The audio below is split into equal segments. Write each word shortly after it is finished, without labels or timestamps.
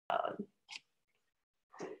All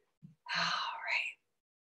right.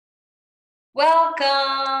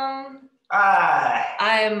 Welcome. Hi.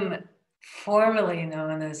 I'm formerly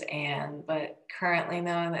known as Anne, but currently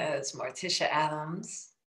known as Morticia Addams.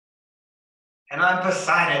 And I'm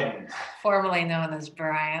Poseidon. Formerly known as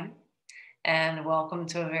Brian. And welcome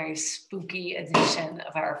to a very spooky edition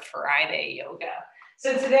of our Friday yoga.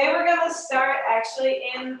 So today we're going to start actually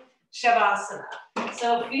in Shavasana.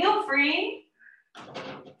 So feel free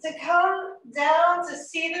to come down to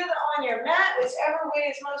seated on your mat, whichever way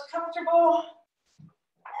is most comfortable.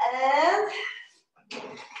 And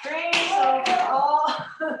bring yourself all,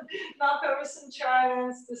 knock over some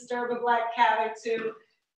Charanas, disturb a black cat or two.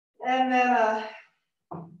 And then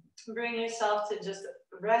bring yourself to just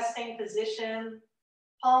resting position.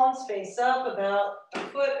 Palms face up about a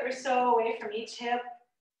foot or so away from each hip.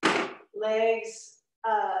 Legs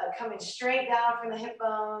coming straight down from the hip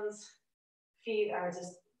bones. Feet are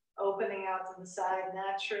just opening out to the side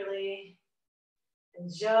naturally. And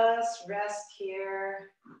just rest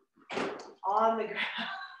here on the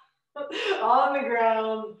ground, on the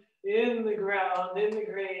ground, in the ground, in the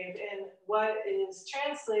grave, in what is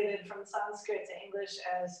translated from Sanskrit to English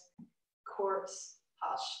as corpse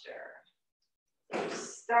posture. So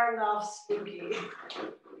starting off spooky.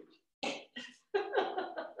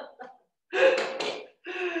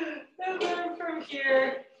 And then from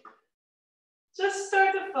here, just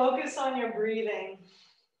start to focus on your breathing.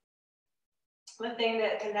 The thing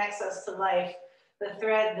that connects us to life, the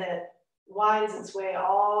thread that winds its way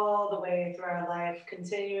all the way through our life,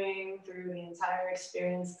 continuing through the entire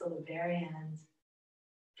experience till the very end.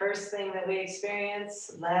 First thing that we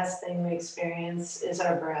experience, last thing we experience is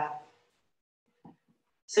our breath.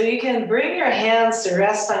 So you can bring your hands to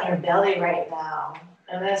rest on your belly right now.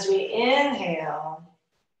 And as we inhale,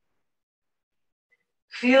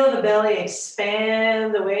 feel the belly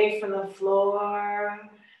expand away from the floor.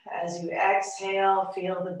 As you exhale,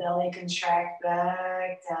 feel the belly contract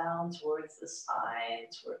back down towards the spine,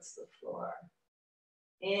 towards the floor.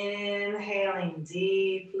 Inhaling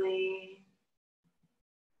deeply.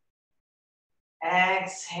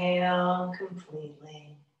 Exhale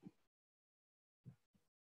completely.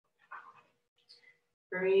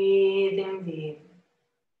 Breathing deep.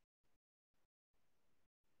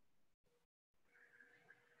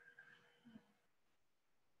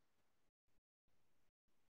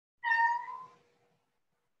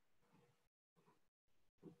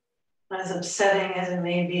 As upsetting as it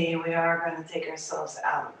may be, we are going to take ourselves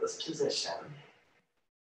out of this position.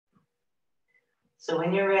 So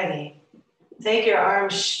when you're ready, take your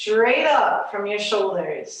arms straight up from your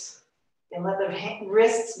shoulders and let the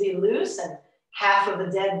wrists be loose and half of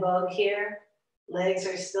a dead bug here. Legs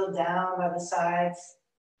are still down by the sides.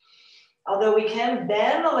 Although we can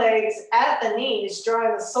bend the legs at the knees,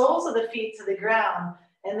 drawing the soles of the feet to the ground.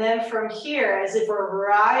 And then from here, as if we're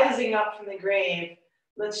rising up from the grave,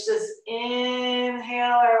 let's just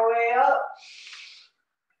inhale our way up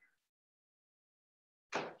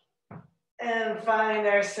and find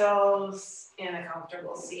ourselves in a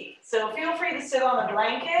comfortable seat. So feel free to sit on a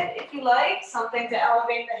blanket if you like, something to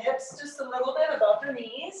elevate the hips just a little bit above the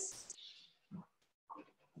knees.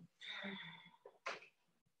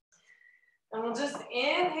 And we'll just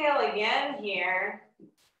inhale again here.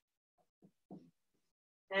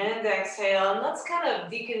 And exhale, and let's kind of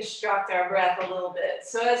deconstruct our breath a little bit.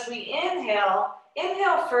 So as we inhale,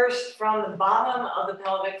 inhale first from the bottom of the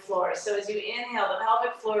pelvic floor. So as you inhale, the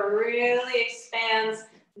pelvic floor really expands,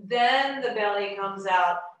 then the belly comes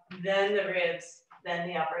out, then the ribs, then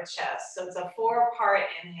the upper chest. So it's a four-part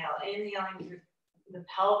inhale. Inhaling through the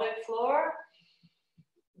pelvic floor,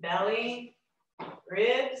 belly,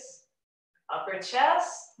 ribs, upper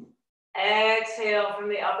chest. Exhale from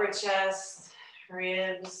the upper chest,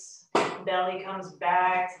 ribs, belly comes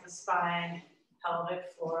back to the spine, pelvic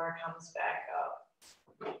floor comes back up.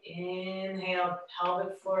 Inhale,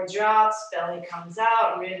 pelvic floor drops, belly comes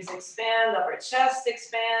out, ribs expand, upper chest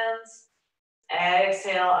expands.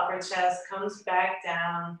 Exhale, upper chest comes back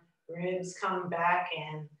down, ribs come back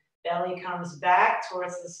in, belly comes back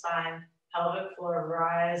towards the spine, pelvic floor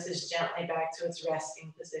rises gently back to its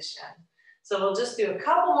resting position. So we'll just do a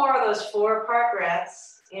couple more of those four-part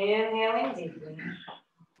breaths. Inhaling deeply.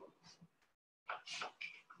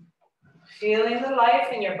 Feeling the life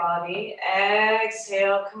in your body.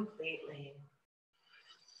 Exhale completely.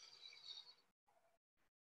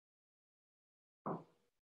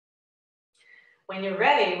 When you're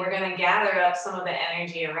ready, we're going to gather up some of the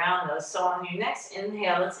energy around us. So on your next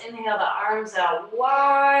inhale, let's inhale the arms out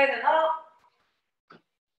wide and up.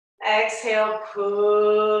 Exhale,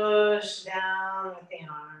 push down with the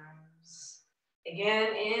arms.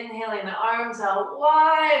 Again, inhaling the arms out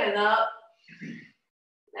wide and up.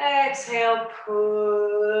 Exhale,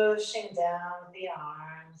 pushing down with the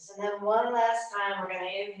arms. And then one last time, we're going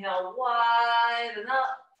to inhale wide and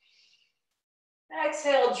up.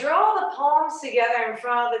 Exhale, draw the palms together in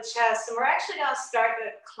front of the chest. And we're actually going to start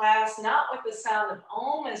the class not with the sound of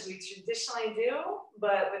Om as we traditionally do,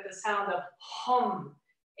 but with the sound of Hum,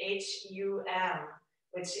 H-U-M,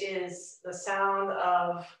 which is the sound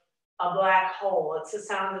of a black hole. It's the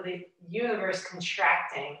sound of the universe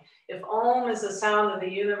contracting. If Om is the sound of the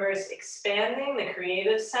universe expanding, the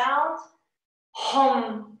creative sound,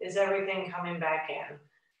 Hum is everything coming back in.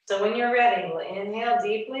 So when you're ready, we'll inhale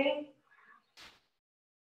deeply.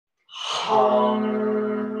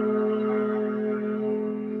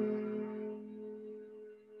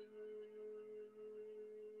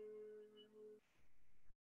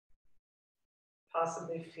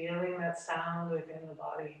 Possibly feeling that sound within the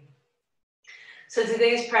body. So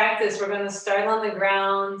today's practice, we're going to start on the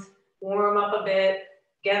ground, warm up a bit,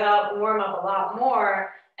 get up, warm up a lot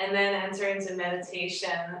more, and then enter into meditation,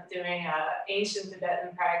 doing an ancient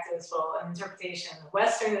Tibetan practice, well, an interpretation, a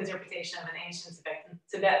Western interpretation of an ancient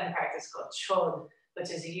Tibetan practice called chöd,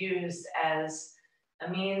 which is used as a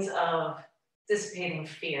means of dissipating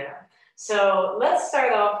fear. So let's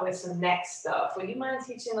start off with some neck stuff. Would you mind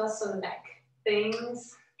teaching us some neck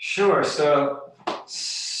things? Sure. So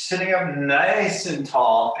sitting up nice and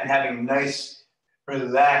tall and having nice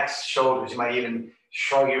relaxed shoulders. You might even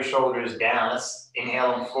shrug your shoulders down. Let's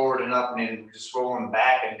inhale them forward and up and then just roll them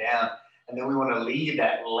back and down. And then we want to leave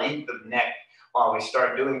that length of neck while we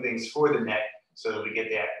start doing things for the neck so that we get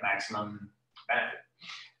that maximum benefit.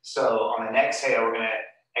 So on an exhale, we're going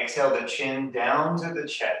to exhale the chin down to the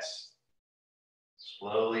chest.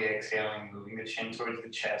 Slowly exhaling, moving the chin towards the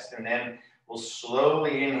chest. And then we'll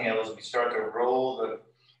slowly inhale as we start to roll the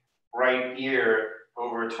right ear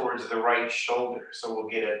over towards the right shoulder. So we'll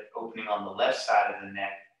get an opening on the left side of the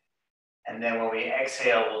neck. And then when we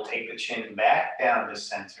exhale, we'll take the chin back down to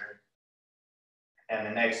center. And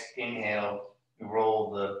the next inhale, we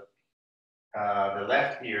roll the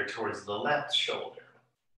left ear towards the left shoulder.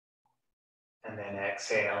 And then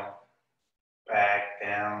exhale, back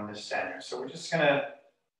down to center. So we're just going to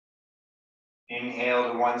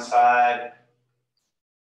inhale to one side,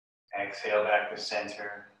 exhale back to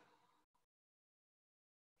center.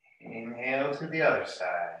 Inhale to the other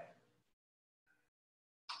side.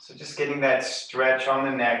 So just getting that stretch on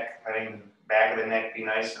the neck, letting the back of the neck be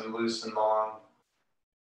nice and loose and long.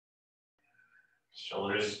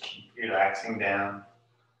 Shoulders keep relaxing down.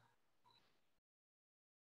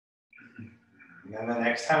 And then the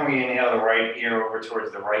next time we inhale the right ear over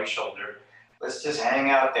towards the right shoulder, let's just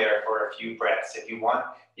hang out there for a few breaths. If you want,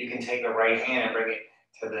 you can take the right hand and bring it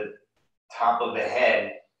to the top of the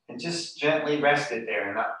head and just gently rest it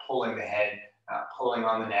there, not pulling the head, not pulling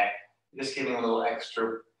on the neck, just giving a little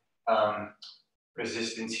extra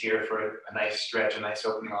resistance here for a nice stretch, a nice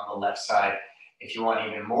opening on the left side. If you want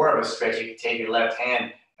even more of a stretch, you can take your left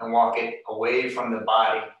hand and walk it away from the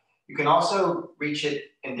body. You can also reach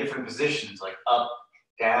it in different positions, like up,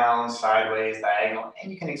 down, sideways, diagonal,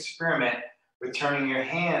 and you can experiment with turning your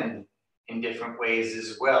hand in different ways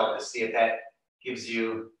as well to see if that gives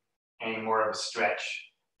you any more of a stretch.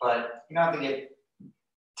 But you don't have to get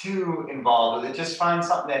too involved with it. Just find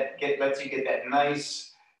something that lets you get that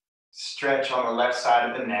nice stretch on the left side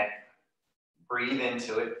of the neck. Breathe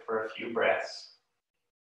into it for a few breaths.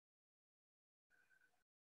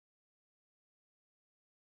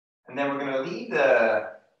 And then we're going to leave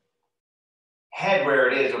the head where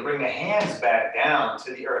it is. We'll bring the hands back down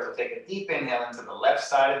to the earth. We'll take a deep inhale into the left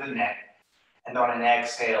side of the neck. And on an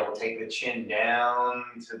exhale, we'll take the chin down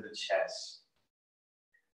to the chest.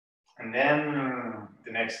 And then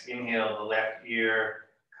the next inhale, the left ear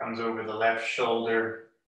comes over the left shoulder.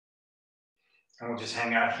 And we'll just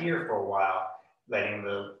hang out here for a while, letting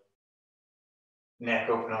the neck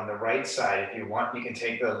open on the right side. If you want, you can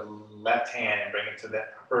take the left hand and bring it to the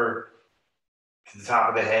top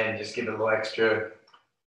of the head and just give it a little extra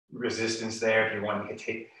resistance there. If you want, you can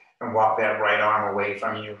take and walk that right arm away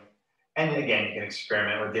from you. And again, you can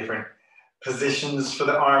experiment with different positions for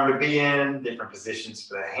the arm to be in, different positions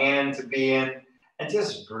for the hand to be in, and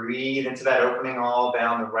just breathe into that opening all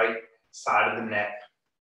down the right side of the neck.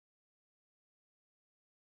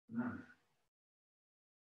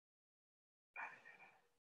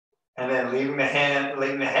 And then leaving the head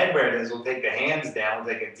where it is, we'll take the hands down.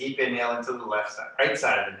 We'll take a deep inhale into the left side, right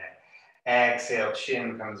side of the neck. Exhale,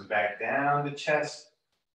 chin comes back down to chest.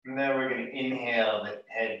 And then we're going to inhale the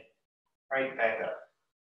head right back up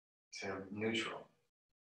to neutral.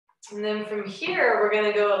 And then from here, we're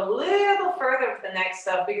going to go a little further with the neck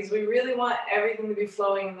stuff because we really want everything to be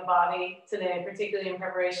flowing in the body today, particularly in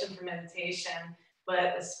preparation for meditation,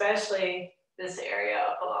 but especially this area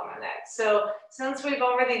up along the neck. So since we've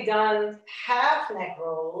already done half neck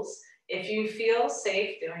rolls, if you feel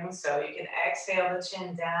safe doing so, you can exhale the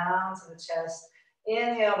chin down to the chest.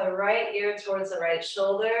 Inhale the right ear towards the right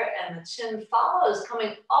shoulder, and the chin follows,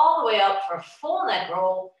 coming all the way up for a full neck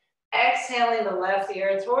roll. Exhaling the left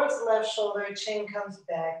ear towards the left shoulder, chin comes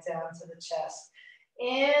back down to the chest.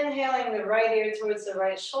 Inhaling the right ear towards the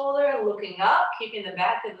right shoulder, looking up, keeping the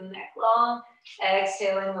back of the neck long.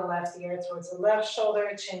 Exhaling the left ear towards the left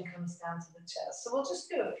shoulder, chin comes down to the chest. So we'll just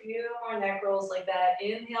do a few more neck rolls like that.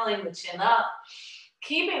 Inhaling the chin up,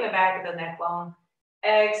 keeping the back of the neck long.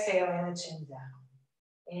 Exhaling the chin down.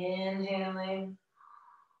 Inhaling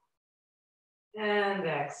and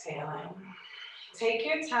exhaling. Take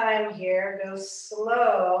your time here, go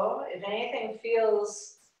slow. If anything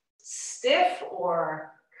feels stiff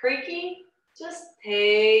or creaky, just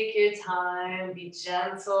take your time, be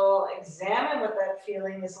gentle, examine what that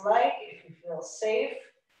feeling is like. If you feel safe,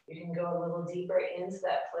 you can go a little deeper into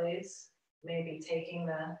that place, maybe taking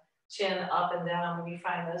the chin up and down when you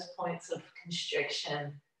find those points of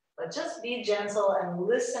constriction. But just be gentle and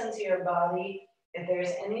listen to your body. If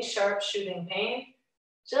there's any sharp shooting pain,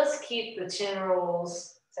 just keep the chin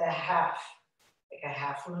rolls to half, like a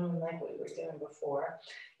half moon like we were doing before.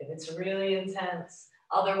 If it's really intense,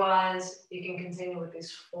 otherwise you can continue with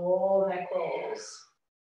these full neck rolls.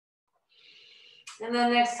 And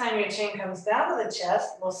then next time your chin comes down to the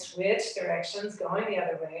chest, we'll switch directions going the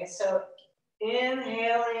other way. So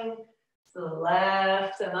inhaling to the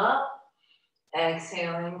left and up,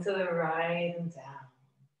 exhaling to the right and down.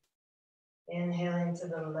 Inhaling to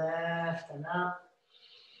the left and up.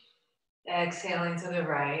 Exhaling to the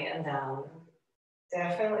right and down.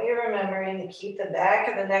 Definitely remembering to keep the back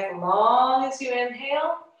of the neck long as you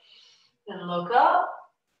inhale. And look up.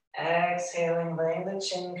 Exhaling, letting the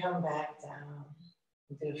chin come back down.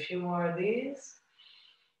 Do a few more of these.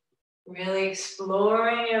 Really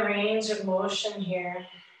exploring your range of motion here.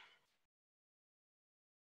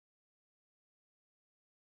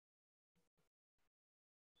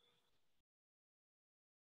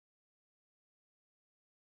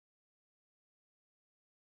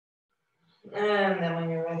 And then when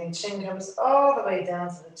you're ready, chin comes all the way down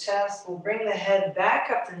to the chest. We'll bring the head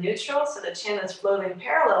back up to neutral so the chin is floating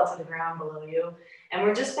parallel to the ground below you. And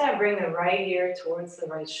we're just going to bring the right ear towards the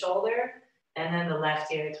right shoulder and then the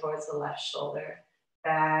left ear towards the left shoulder.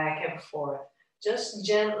 Back and forth. Just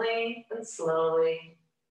gently and slowly.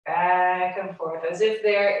 Back and forth. As if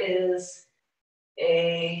there is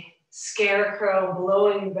a scarecrow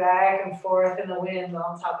blowing back and forth in the wind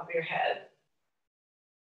on top of your head.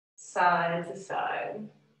 Side to side.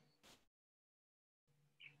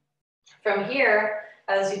 From here,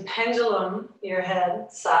 as you pendulum your head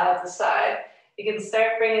side to side, you can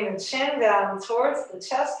start bringing the chin down towards the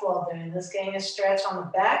chest while doing this, getting a stretch on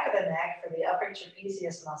the back of the neck for the upper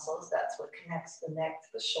trapezius muscles. That's what connects the neck to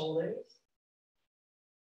the shoulders.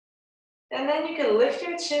 And then you can lift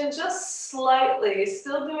your chin just slightly,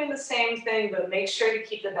 still doing the same thing, but make sure to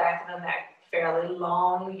keep the back of the neck fairly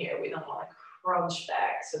long here. We don't want to crunch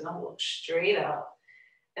back, so don't look straight up.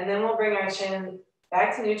 And then we'll bring our chin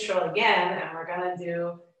back to neutral again, and we're gonna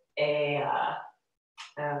do a,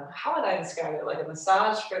 how would I describe it? Like a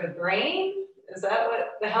massage for the brain? Is that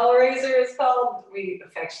what the Hellraiser is called? We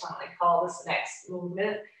affectionately call this next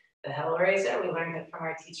movement the Hellraiser. We learned it from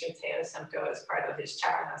our teacher, Teo Simcoe, as part of his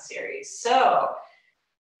Charana series. So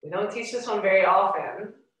we don't teach this one very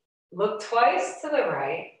often. Look twice to the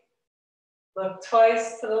right, look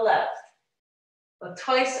twice to the left. Look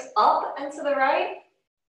twice up and to the right,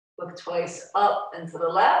 look twice up and to the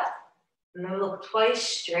left, and then look twice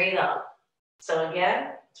straight up. So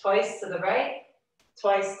again, twice to the right,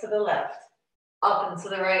 twice to the left, up and to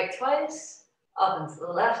the right twice, up and to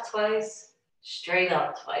the left twice, straight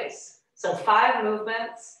up twice. So 5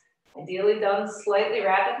 movements, ideally done slightly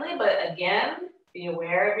rapidly, but again, be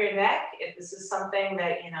aware of your neck. If this is something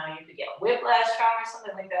that, you could get whiplash from or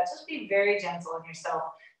something like that, just be very gentle on yourself.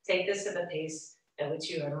 Take this at the pace at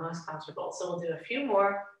which you are most comfortable. So we'll do a few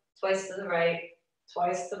more, twice to the right,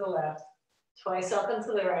 twice to the left, twice up and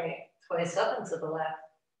to the right, twice up and to the left,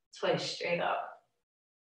 twice straight up.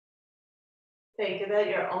 Take it at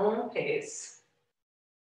your own pace.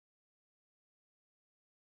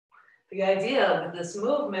 The idea of this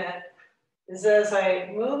movement is as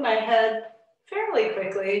I move my head fairly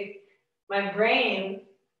quickly, my brain,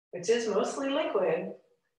 which is mostly liquid,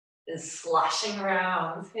 is sloshing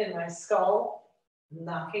around in my skull,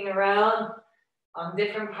 knocking around, on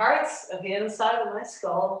different parts of the inside of my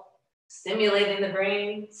skull, stimulating the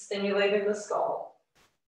brain, stimulating the skull.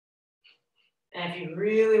 And if you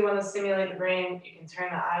really want to stimulate the brain, you can turn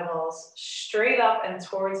the eyeballs straight up and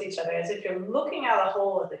towards each other, as if you're looking out a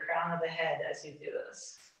hole at the crown of the head as you do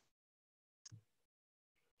this.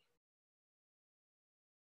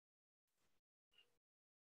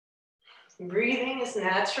 Breathing is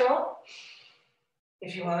natural.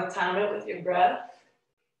 If you want to time it with your breath,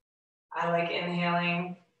 I like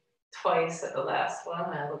inhaling twice at the last one.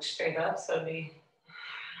 I look straight up, so it'd be.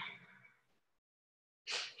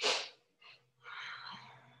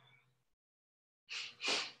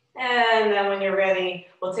 And then when you're ready,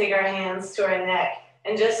 we'll take our hands to our neck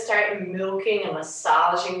and just start milking and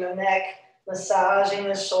massaging the neck, massaging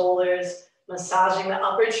the shoulders, massaging the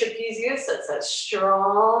upper trapezius. That's that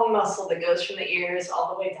strong muscle that goes from the ears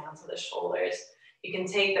all the way down to the shoulders. You can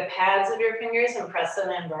take the pads of your fingers and press them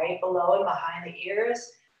in right below and behind the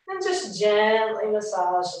ears, and just gently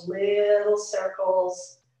massage little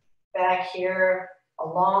circles back here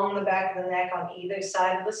along the back of the neck on either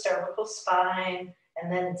side of the cervical spine,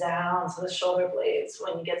 and then down to the shoulder blades.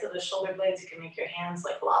 When you get to the shoulder blades, you can make your hands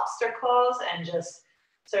like lobster claws and just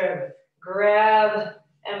sort of grab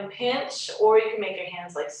and pinch, or you can make your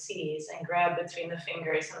hands like C's and grab between the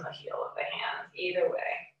fingers and the heel of the hand, either way.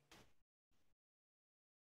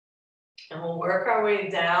 And we'll work our way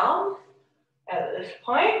down at this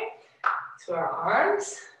point to our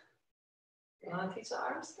arms. You want to teach the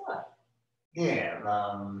arms? What? Yeah.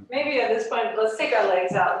 Maybe at this point, let's take our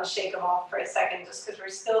legs out and shake them off for a second, just because we're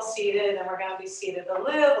still seated and we're going to be seated a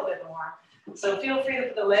little bit more. So feel free to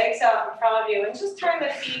put the legs out in front of you and just turn the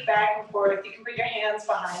feet back and forth. You can put your hands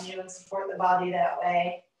behind you and support the body that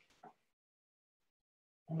way.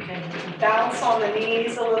 You can bounce on the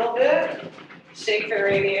knees a little bit, shake the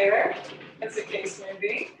radiator, as the case may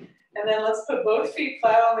be. And then let's put both feet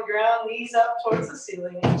flat on the ground, knees up towards the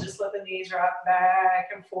ceiling, and just let the knees rock back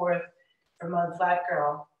and forth for mud flat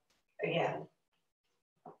girl. Again.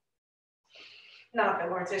 Not that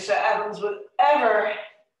Morticia Addams would ever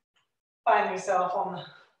find herself on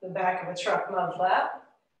the back of a truck mud flat,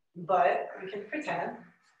 but we can pretend.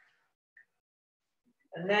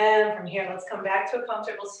 And then from here, let's come back to a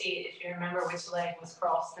comfortable seat. If you remember which leg was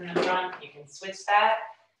crossed in the front, you can switch that.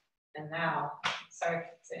 And now, sorry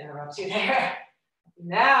to interrupt you there.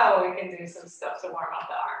 Now we can do some stuff to warm up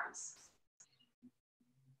the arms.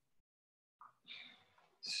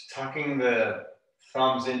 Tucking the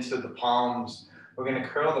thumbs into the palms, we're going to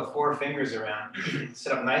curl the four fingers around.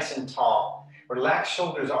 Sit up nice and tall. Relax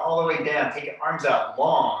shoulders all the way down. Take your arms out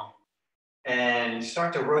long. And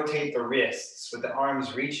start to rotate the wrists with the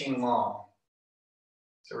arms reaching long.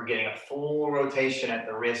 So we're getting a full rotation at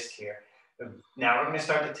the wrist here. Now we're going to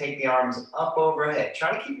start to take the arms up overhead.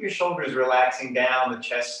 Try to keep your shoulders relaxing down, the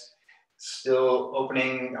chest still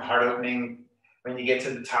opening, heart opening. When you get to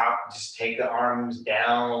the top, just take the arms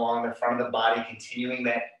down along the front of the body, continuing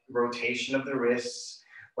that rotation of the wrists.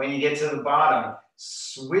 When you get to the bottom,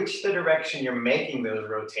 switch the direction you're making those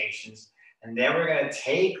rotations. And then we're going to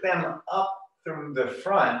take them up through the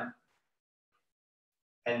front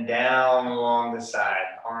and down along the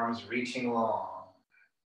side, arms reaching long.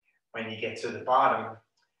 When you get to the bottom,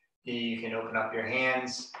 you can open up your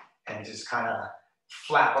hands and just kind of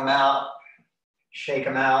flap them out, shake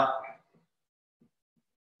them out,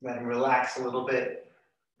 let them relax a little bit.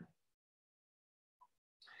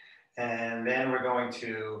 And then we're going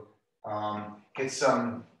to get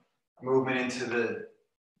some movement into the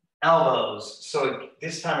elbows. So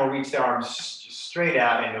this time we'll reach the arms straight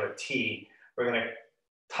out into a T. We're going to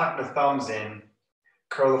tuck the thumbs in,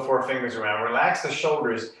 curl the four fingers around, relax the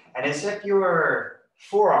shoulders, and as if your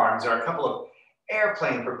forearms are a couple of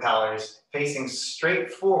airplane propellers facing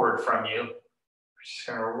straight forward from you. We're just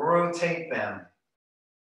going to rotate them.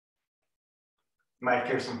 You might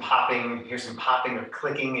hear some popping or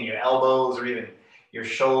clicking in your elbows or even your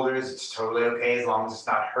shoulders. It's totally okay as long as it's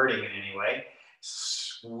not hurting in any way.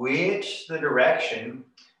 Switch the direction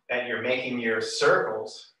that you're making your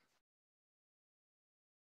circles.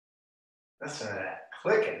 Listen to that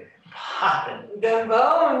clicking, popping. The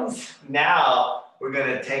bones. Now we're going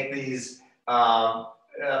to take these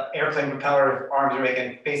airplane propeller arms we're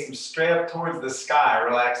making, face them straight up towards the sky,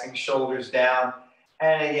 relaxing shoulders down.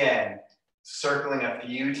 And again, circling a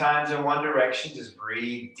few times in one direction, just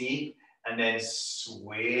breathe deep, and then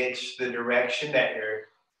switch the direction that you're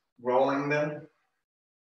rolling them.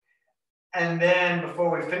 And then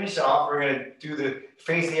before we finish off, we're going to do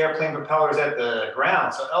face the airplane propellers at the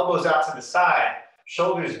ground. So elbows out to the side,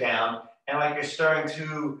 shoulders down, and like you're stirring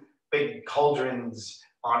two big cauldrons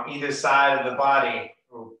on either side of the body.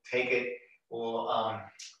 We'll take it We'll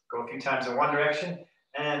go a few times in one direction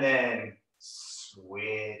and then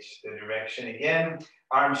switch the direction again.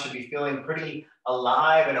 Arms should be feeling pretty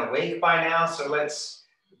alive and awake by now, so let's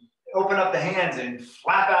open up the hands and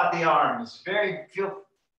flap out the arms.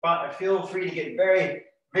 Feel free to get very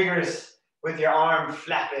vigorous with your arm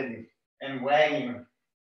flapping and wagging.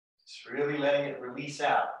 Just really letting it release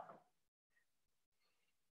out.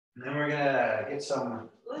 And then we're gonna get some.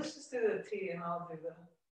 Let's just do the T and I'll do the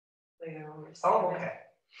later when we're Oh, okay.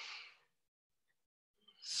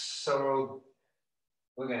 So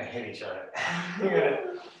we're gonna hit each other.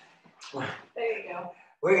 There you go.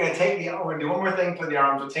 We're gonna do one more thing for the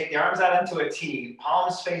arms. We'll take the arms out into a T,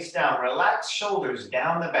 palms face down, relax shoulders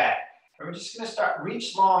down the back. And we're just gonna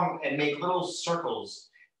reach long and make little circles,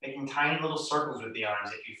 making tiny little circles with the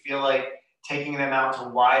arms. If you feel like taking them out to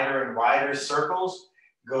wider and wider circles,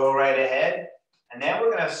 go right ahead. And then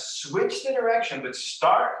we're gonna switch the direction, but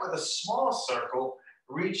start with a small circle,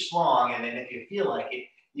 reach long, and then if you feel like it,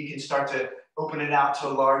 you can start to open it out to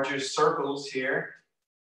larger circles here.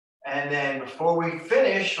 And then before we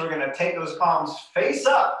finish, we're gonna take those palms face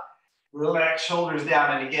up, relax shoulders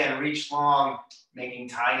down, and again, reach long, making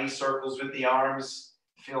tiny circles with the arms.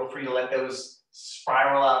 Feel free to let those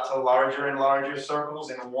spiral out to larger and larger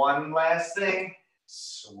circles. And one last thing,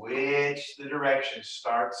 switch the direction.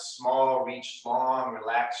 Start small, reach long,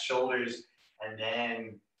 relax shoulders, and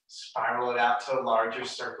then spiral it out to larger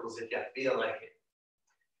circles if you feel like it.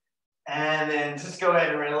 And then just go ahead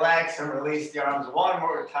and relax and release the arms one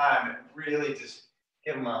more time and really just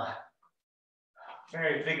give them a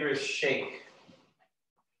very vigorous shake.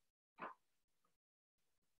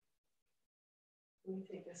 Can we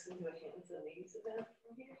take this into hands and knees again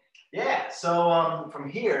from here? Yeah, so from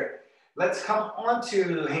here, let's come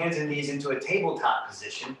onto hands and knees into a tabletop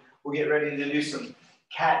position. We'll get ready to do some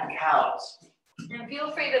cat and cows. And feel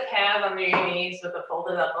free to pad under your knees with a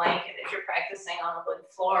folded up blanket if you're practicing on a wood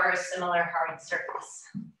floor or similar hard surface.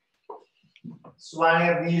 So lining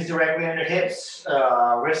up knees directly under hips,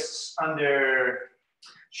 wrists under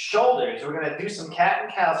shoulders. We're gonna do some cat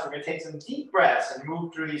and cow. So we're gonna take some deep breaths and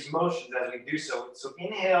move through these motions as we do so. So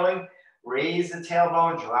inhaling, raise the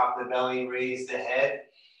tailbone, drop the belly, raise the head.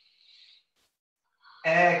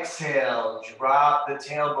 Exhale, drop the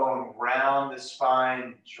tailbone, round the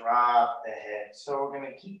spine, drop the head. So we're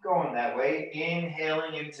gonna keep going that way.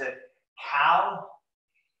 Inhaling into cow.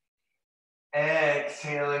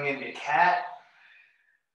 Exhaling into cat.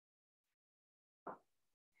 If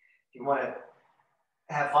you wanna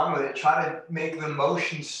have fun with it, try to make the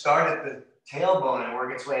motion start at the tailbone and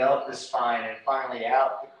work its way up the spine and finally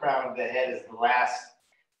out the crown of the head is the last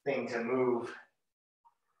thing to move.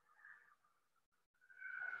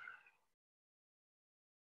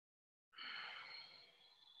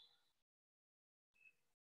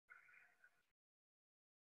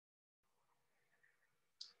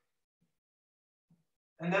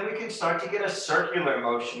 And then we can start to get a circular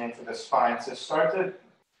motion into the spine. So start to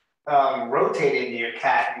rotate into your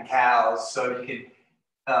cat and cows so you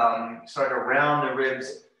can start to round the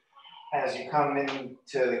ribs as you come into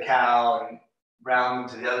the cow and round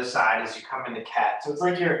to the other side as you come into cat. So it's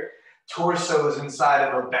like your torso is inside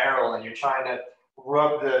of a barrel and you're trying to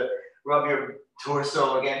rub your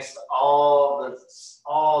torso against all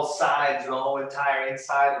sides, the whole entire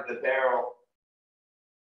inside of the barrel.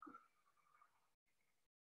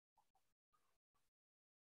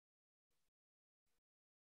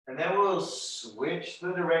 And then we'll switch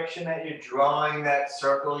the direction that you're drawing that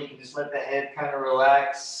circle. You can just let the head kind of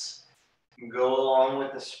relax and go along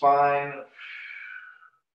with the spine.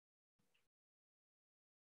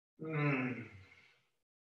 And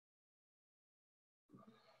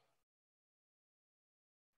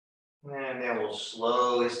then we'll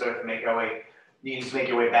slowly start to make our way. You need to make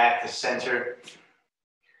your way back to center.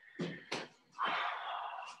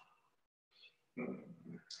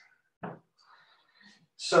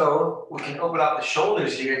 So we can open up the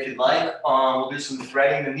shoulders here if you'd like. We'll do some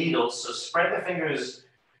threading the needles. So spread the fingers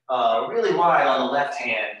really wide on the left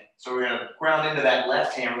hand. So we're gonna ground into that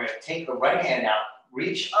left hand. We're gonna take the right hand out,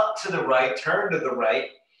 reach up to the right, turn to the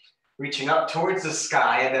right, reaching up towards the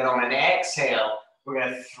sky. And then on an exhale, we're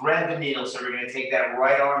gonna thread the needle. So we're gonna take that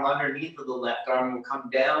right arm underneath of the left arm. We'll come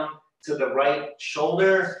down to the right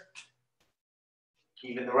shoulder,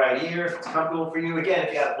 even the right ear if it's comfortable for you. Again,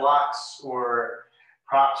 if you have blocks or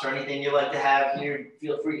props or anything you like to have here,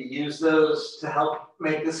 feel free to use those to help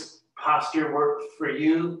make this posture work for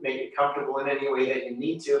you, make it comfortable in any way that you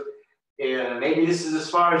need to. And maybe this is as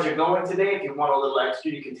far as you're going today. If you want a little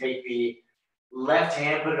extra, you can take the left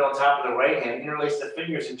hand, put it on top of the right hand, interlace the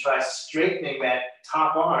fingers and try straightening that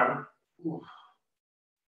top arm. Ooh.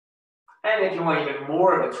 And if you want even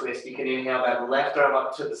more of a twist, you can inhale that left arm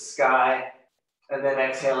up to the sky and then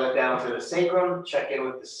exhale it down to the sacrum. Check in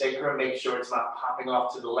with the sacrum, make sure it's not popping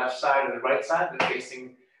off to the left side or the right side, but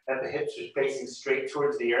that the hips are facing straight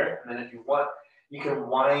towards the earth. And then if you want, you can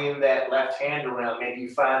wind that left hand around. Maybe you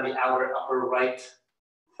find the outer upper right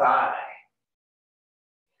thigh.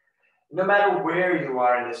 No matter where you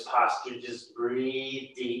are in this posture, just breathe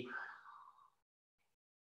deep.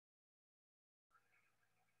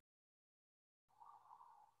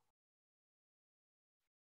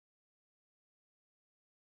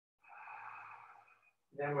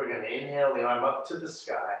 Then we're going to inhale the arm up to the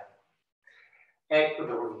sky. With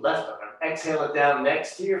the left arm, exhale it down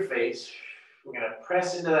next to your face. We're going to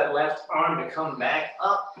press into that left arm to come back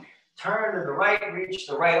up. Turn to the right, reach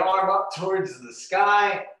the right arm up towards the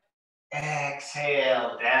sky.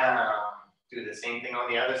 Exhale down. Do the same thing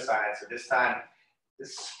on the other side. So this time,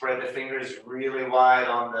 just spread the fingers really wide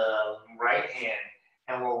on the right hand.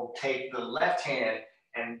 And we'll take the left hand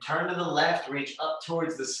and turn to the left, reach up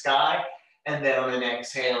towards the sky. And then on an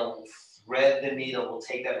exhale, we'll thread the needle. We'll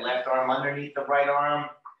take that left arm underneath the right arm.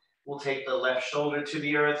 We'll take the left shoulder to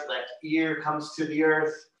the earth. Left ear comes to the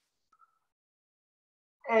earth.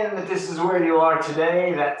 And if this is where you are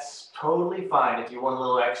today, that's totally fine. If you want a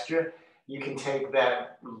little extra, you can take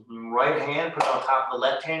that right hand, put it on top of the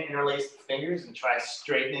left hand, interlace the fingers, and try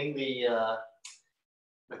straightening the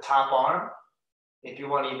top arm. If you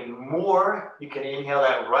want even more, you can inhale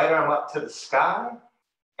that right arm up to the sky.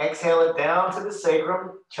 Exhale it down to the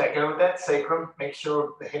sacrum. Check in with that sacrum. Make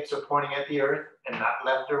sure the hips are pointing at the earth and not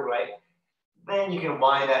left or right. Then you can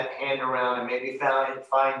wind that hand around and maybe find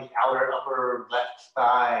the outer upper left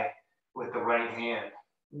thigh with the right hand.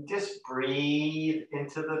 Just breathe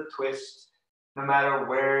into the twist, no matter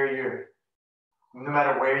where you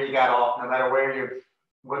got off, no matter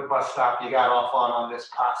what bus stop you got off on this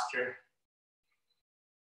posture.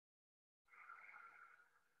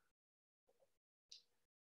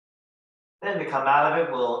 Then to come out of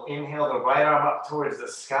it, we'll inhale the right arm up towards the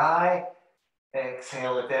sky.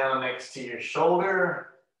 Exhale it down next to your shoulder.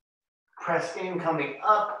 Press in, coming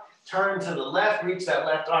up. Turn to the left, reach that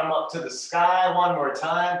left arm up to the sky one more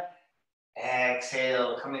time.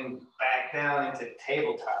 Exhale, coming back down into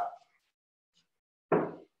tabletop.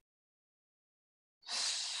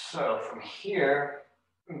 So from here,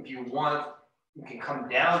 if you want, you can come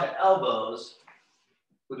down to elbows.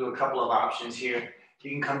 We'll do a couple of options here. You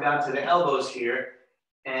can come down to the elbows here,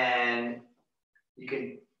 and you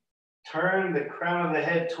can turn the crown of the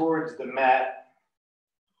head towards the mat.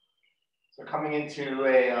 So coming into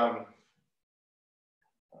a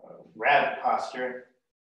rabbit posture.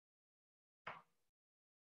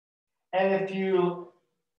 And if you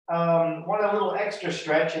want a little extra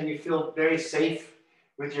stretch and you feel very safe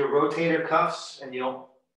with your rotator cuffs and you don't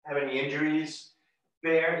have any injuries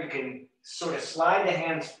there, you can sort of slide the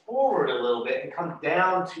hands forward a little bit and come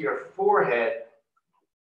down to your forehead,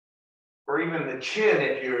 or even the chin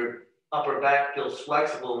if your upper back feels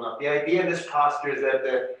flexible enough. The idea of this posture is that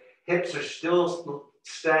the hips are still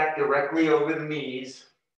stacked directly over the knees.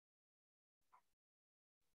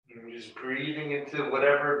 You're just breathing into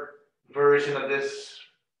whatever version of this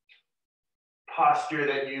posture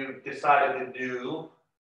that you've decided to do.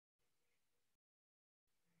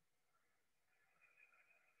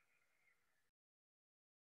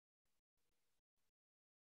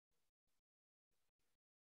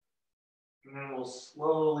 And then we'll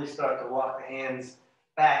slowly start to walk the hands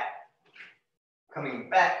back, coming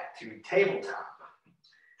back to tabletop.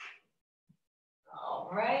 All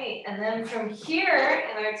right, and then from here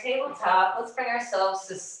in our tabletop, let's bring ourselves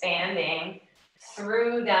to standing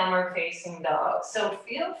through downward facing dog. So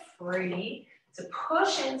feel free to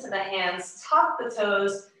push into the hands, tuck the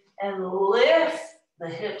toes, and lift the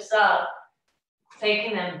hips up,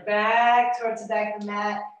 taking them back towards the back of the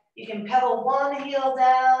mat. You can pedal one heel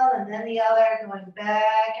down and then the other, going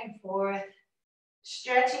back and forth,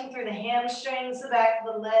 stretching through the hamstrings, the back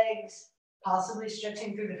of the legs, possibly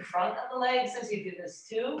stretching through the front of the legs as you do this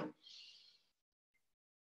too.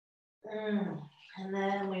 And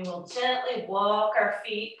then we will gently walk our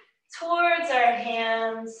feet towards our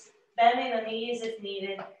hands, bending the knees if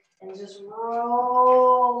needed, and just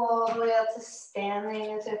roll all the way up to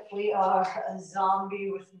standing as if we are a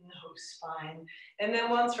zombie with no spine. And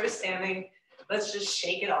then once we're standing, let's just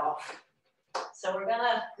shake it off. So we're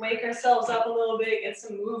gonna wake ourselves up a little bit, get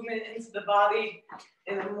some movement into the body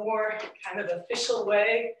in a more kind of official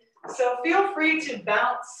way. So feel free to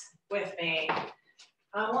bounce with me.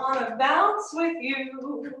 I wanna bounce with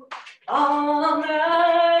you all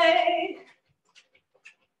night.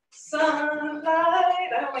 Sunlight.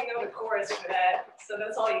 I only know the chorus for that, so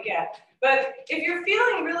that's all you get. But if you're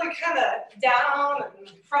feeling really kind of down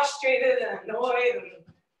and frustrated and annoyed and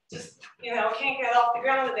just, you know, can't get off the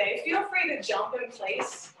ground today, feel free to jump in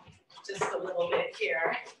place just a little bit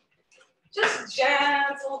here. Just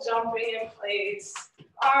gentle jumping in place.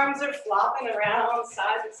 Arms are flopping around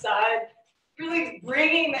side to side, really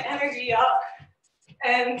bringing the energy up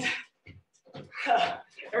and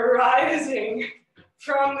rising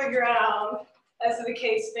from the ground, as the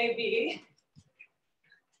case may be.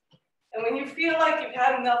 And when you feel like you've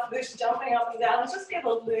had enough of this jumping up and down, just give a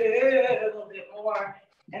little bit more.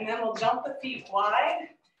 And then we'll jump the feet wide,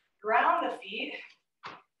 ground the feet,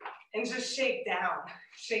 and just shake down.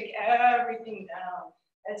 Shake everything down,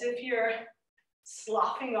 as if you're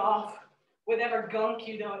sloughing off whatever gunk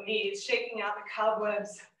you don't need, shaking out the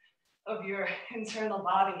cobwebs of your internal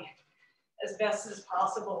body as best as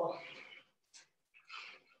possible.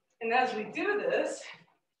 And as we do this,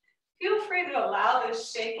 feel free to allow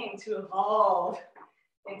this shaking to evolve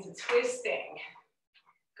into twisting,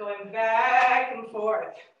 going back and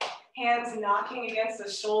forth, hands knocking against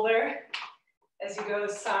the shoulder as you go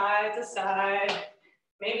side to side.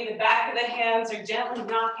 Maybe the back of the hands are gently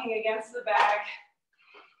knocking against the back.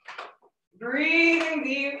 Breathing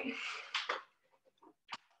deep.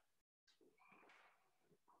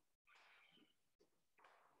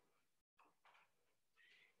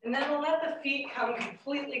 And then we'll let the feet come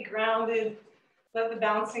completely grounded, let the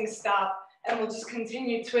bouncing stop, and we'll just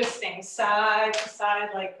continue twisting side to side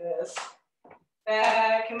like this,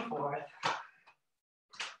 back and forth.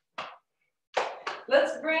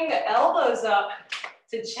 Let's bring the elbows up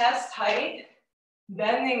to chest height,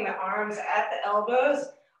 bending the arms at the elbows.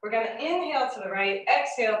 We're gonna inhale to the right,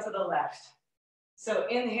 exhale to the left. So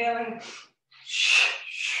inhaling,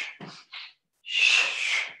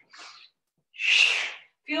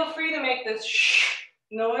 feel free to make this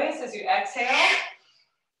noise as you exhale,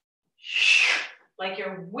 like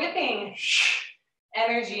you're whipping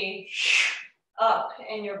energy up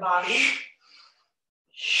in your body.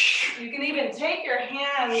 You can even take your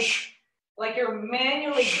hands like you're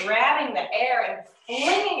manually grabbing the air and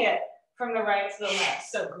flinging it from the right to the left.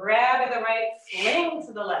 So grab at the right, fling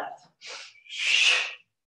to the left.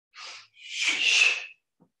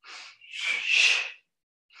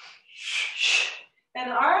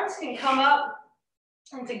 And arms can come up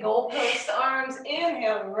into goalpost arms.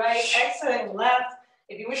 Inhale right, exhaling left.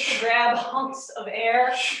 If you wish to grab hunks of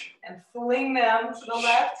air and fling them to the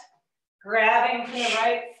left, grabbing from the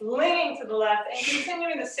right, flinging to the left, and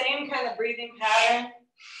continuing the same kind of breathing pattern.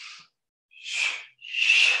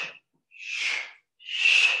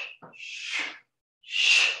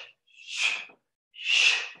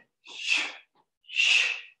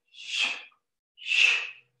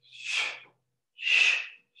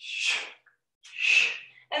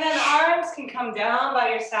 And then arms can come down by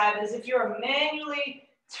your side as if you're manually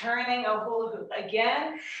turning a hula hoop.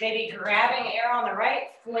 Again, maybe grabbing air on the right,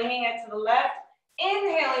 flinging it to the left,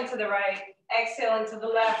 inhaling to the right, exhaling to the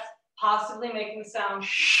left, possibly making sound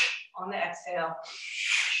on the exhale.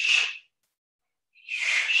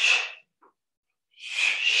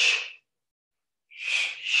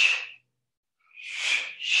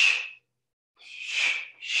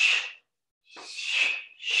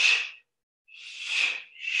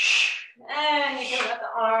 And you can let the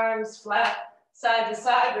arms flat side to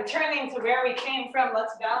side, returning to where we came from.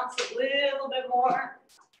 Let's bounce a little bit more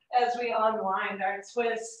as we unwind our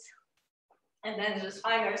twist. And then just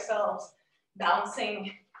find ourselves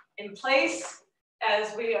bouncing in place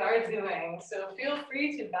as we are doing. So feel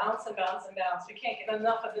free to bounce and bounce and bounce. We can't get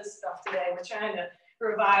enough of this stuff today. We're trying to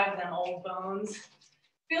revive them old bones.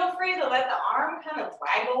 Feel free to let the arm kind of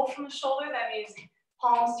waggle from the shoulder. That means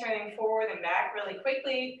palms turning forward and back really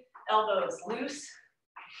quickly. Elbows loose.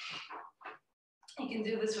 You can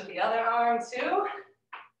do this with the other arm too.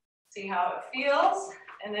 See how it feels.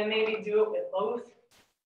 And then maybe do it with both.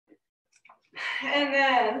 And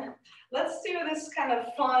then let's do this kind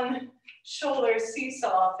of fun shoulder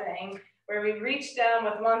seesaw thing where we reach down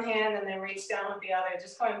with one hand and then reach down with the other,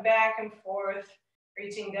 just going back and forth,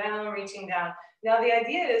 reaching down, reaching down. Now the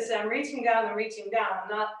idea is I'm reaching down and reaching down. I'm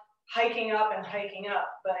not hiking up and hiking up,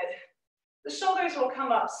 but the shoulders will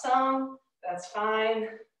come up some, that's fine.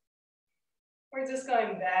 We're just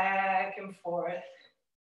going back and forth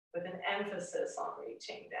with an emphasis on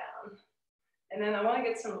reaching down. And then I want to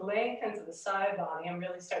get some length into the side body and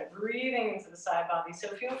really start breathing into the side body. So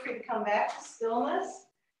feel free to come back to stillness.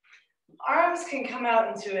 Arms can come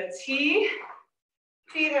out into a T.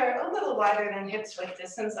 Feet are a little wider than hips width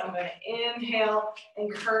distance. I'm going to inhale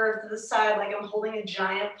and curve to the side like I'm holding a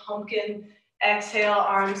giant pumpkin. Exhale,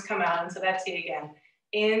 arms come out into that T again.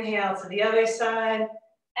 Inhale to the other side.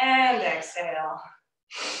 and exhale.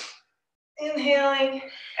 Inhaling,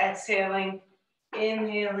 exhaling,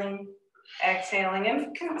 inhaling, exhaling,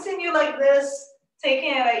 and continue like this,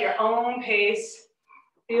 taking it at your own pace.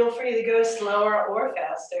 Feel free to go slower or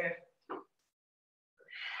faster.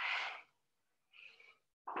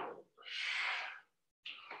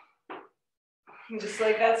 And just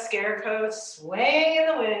like that scarecrow swaying in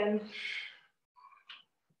the wind.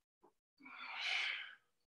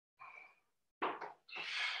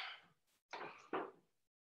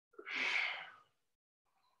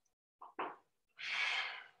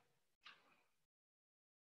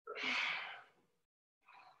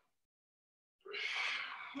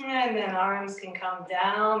 And then arms can come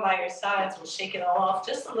down by your sides. We'll shake it all off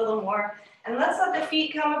just a little more. And let's let the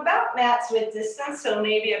feet come about mat's width distance. So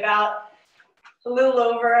maybe about a little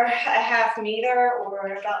over a ½ meter or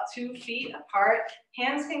about 2 feet apart.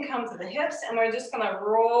 Hands can come to the hips and we're just gonna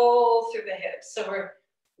roll through the hips. So we're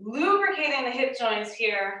lubricating the hip joints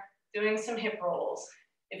here, doing some hip rolls.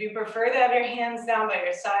 If you prefer to have your hands down by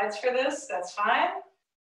your sides for this, that's fine.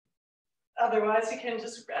 Otherwise, you can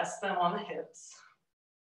just rest them on the hips.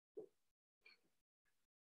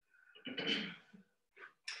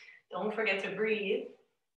 Don't forget to breathe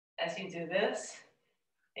as you do this.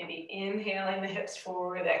 Maybe inhaling the hips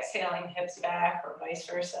forward, exhaling hips back, or vice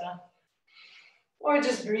versa. Or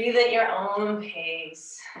just breathe at your own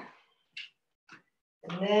pace.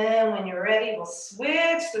 And then when you're ready, we'll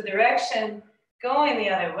switch the direction, going the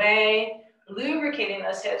other way, lubricating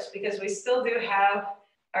those hips because we still do have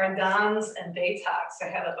our dans and baithaks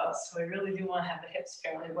ahead of us. So we really do want to have the hips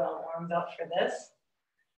fairly well warmed up for this.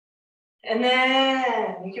 And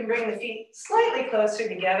then you can bring the feet slightly closer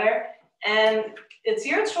together. And it's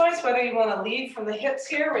your choice whether you want to lead from the hips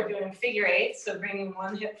here. We're doing figure 8, so bringing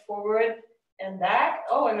one hip forward and back.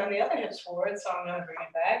 Oh, and then the other hip's forward, so I'm going to bring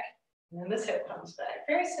it back. And then this hip comes back.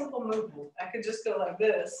 Very simple movement. I could just go like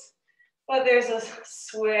this. But there's a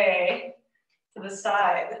sway to the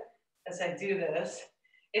side as I do this.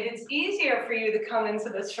 If it's easier for you to come into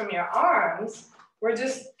this from your arms, we're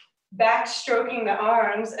just backstroking the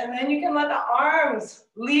arms, and then you can let the arms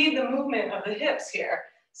lead the movement of the hips here.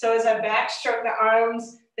 So as I backstroke the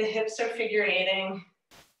arms, the hips are figure 8ing.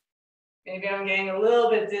 Maybe I'm getting a little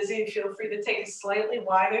bit dizzy. Feel free to take a slightly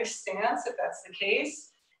wider stance if that's the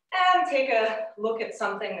case. And take a look at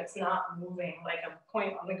something that's not moving, like a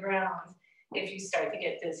point on the ground, if you start to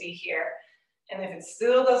get dizzy here. And if it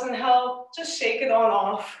still doesn't help, just shake it on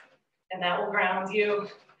off, and that will ground you.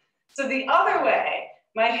 So the other way,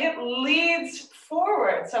 my hip leads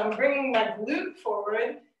forward. So I'm bringing my glute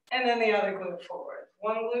forward, and then the other glute forward.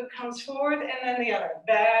 One glute comes forward, and then the other.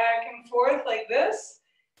 Back and forth like this.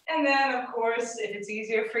 And then, of course, if it's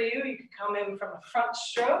easier for you, you can come in from a front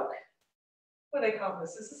stroke. What do they call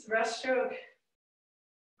this? Is this breaststroke?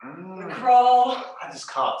 The crawl. I just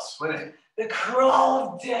caught it swimming. The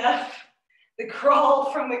crawl of death. The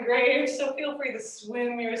crawl from the grave. So feel free to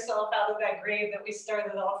swim yourself out of that grave that we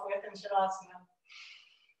started off with in Shavasana.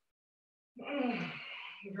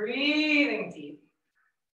 Breathing deep.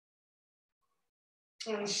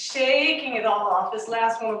 And shaking it all off. This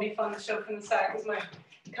last one will be fun to show from the side because my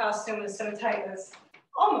costume is so tight it's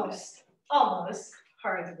almost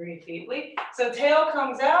hard to breathe deeply. So tail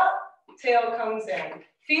comes out, tail comes in.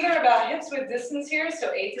 Feet are about hips width distance here,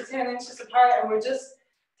 so 8 to 10 inches apart, and we're just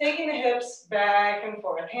taking the hips back and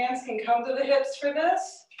forth. Hands can come to the hips for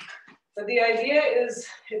this, but the idea is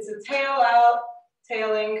it's a tail out,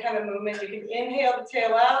 tail in kind of movement. You can inhale the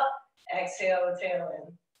tail out, exhale the tail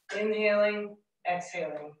in. Inhaling,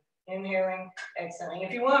 exhaling, inhaling, exhaling.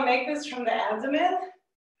 If you want to make this from the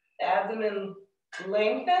abdomen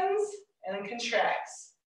lengthens and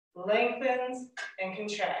contracts, lengthens and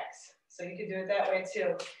contracts. So you can do it that way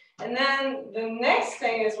too. And then the next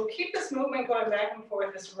thing is we'll keep this movement going back and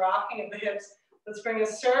forth, this rocking of the hips. Let's bring a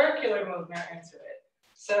circular movement into it.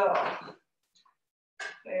 So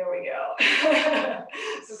there we go.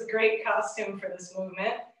 This is a great costume for this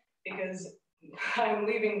movement because I'm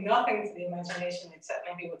leaving nothing to the imagination except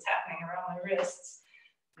maybe what's happening around my wrists,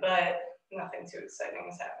 but nothing too exciting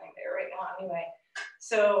is happening there right now anyway.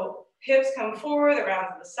 So hips come forward, around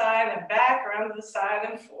to the side and back, around to the side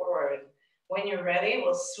and forward. When you're ready,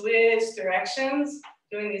 we'll switch directions,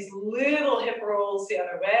 doing these little hip rolls the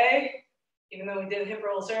other way. Even though we did hip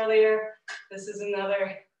rolls earlier, this is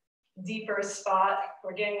another deeper spot.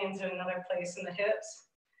 We're getting into another place in the hips.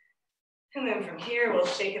 And then from here, we'll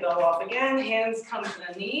shake it all off again. Hands come to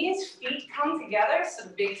the knees, feet come together. So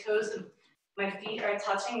the big toes of my feet are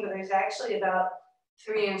touching, but there's actually about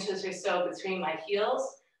 3 inches or so between my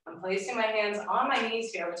heels. I'm placing my hands on my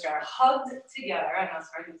knees here, which are hugged together. I know it's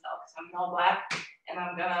hard to tell because I'm in all black. And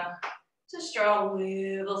I'm gonna just draw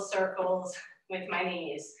little circles with my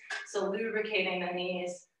knees. So lubricating the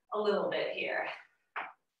knees a little bit here.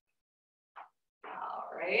 All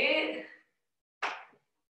right.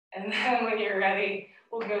 And then when you're ready,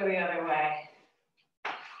 we'll go the other way.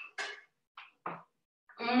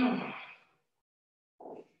 And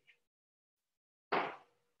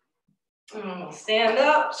we'll stand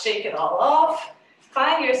up, shake it all off.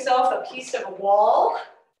 Find yourself a piece of wall.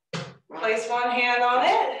 Place one hand on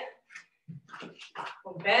it.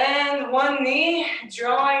 We'll bend one knee,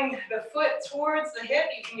 drawing the foot towards the hip.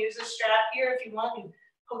 You can use a strap here if you want. You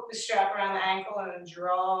hook the strap around the ankle and then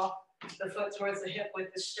draw the foot towards the hip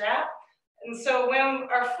with the strap. And so when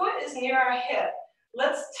our foot is near our hip,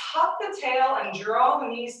 let's tuck the tail and draw the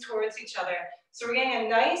knees towards each other. So we're getting a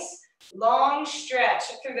nice long stretch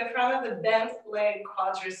through the front of the bent leg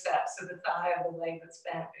quadriceps, so the thigh of the leg that's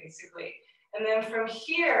bent basically. And then from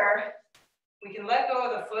here, we can let go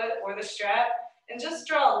of the foot or the strap and just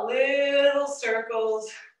draw little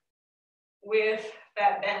circles with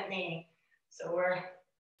that bent knee. So we're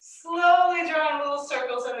slowly drawing little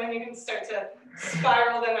circles, and then you can start to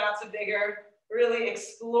spiral them out to bigger, really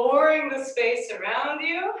exploring the space around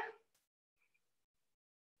you.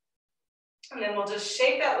 And then we'll just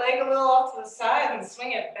shake that leg a little off to the side and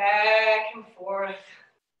swing it back and forth.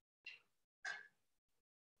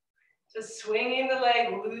 Just swinging the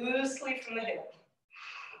leg loosely from the hip.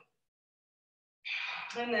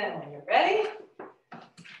 And then when you're ready,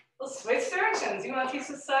 we'll switch directions. You want to teach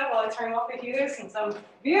this side while I turn off the heater since I'm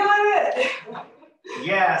feeling it?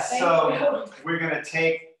 Yeah, so we're going to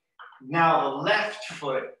take now the left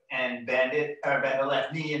foot and bend it, or bend the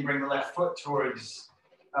left knee and bring the left foot towards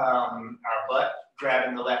our butt,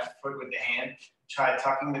 grabbing the left foot with the hand. Try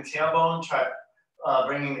tucking the tailbone, try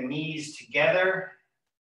bringing the knees together.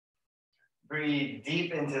 Breathe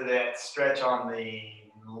deep into that stretch on the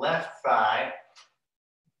left thigh.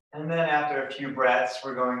 And then after a few breaths,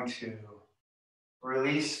 we're going to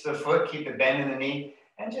release the foot, keep the bend in the knee,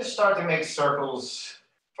 and just start to make circles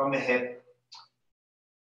from the hip.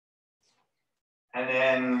 And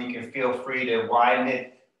then you can feel free to widen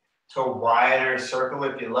it to a wider circle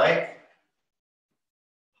if you like.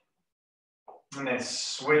 And then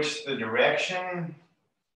switch the direction.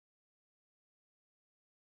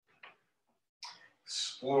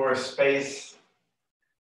 Explore space,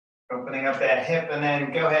 opening up that hip, and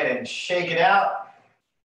then go ahead and shake it out.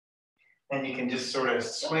 Then you can just sort of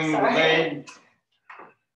swing the leg.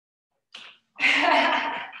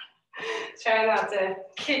 Try not to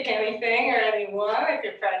kick anything or anyone if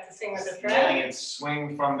you're practicing with a friend. Letting it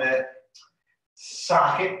swing from the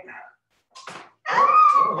socket.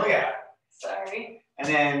 Oh, look at it. Sorry. And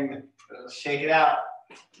then shake it out.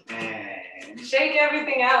 And shake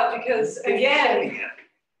everything out because, again,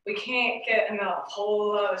 we can't get enough.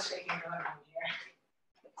 Whole lot of shaking going on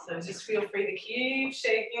here. So just feel free to keep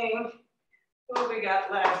shaking. Oh, we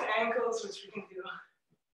got left ankles, which we can do.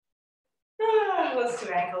 Let's do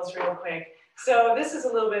ankles real quick. So this is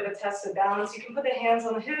a little bit of a test of balance. You can put the hands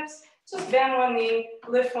on the hips, just bend one knee,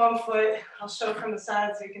 lift one foot. I'll show from the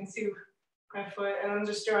side so you can see my foot. And I'm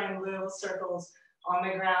just drawing little circles on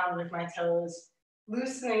the ground with my toes,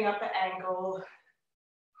 loosening up the ankle.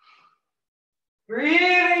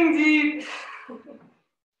 Breathing deep.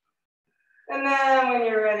 And then when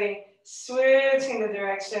you're ready, switching the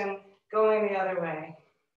direction, going the other way.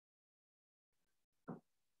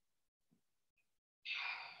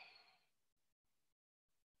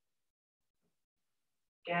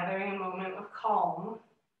 Gathering a moment of calm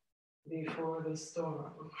before the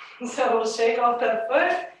storm. So we'll shake off that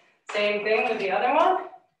foot. Same thing with the other one.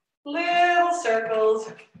 Little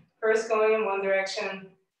circles. First going in one direction.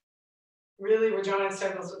 Really, we're drawing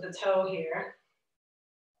circles with the toe here.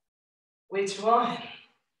 Which one?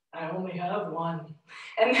 I only have one.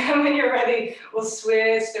 And then when you're ready, we'll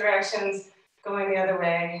switch directions, going the other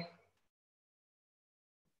way.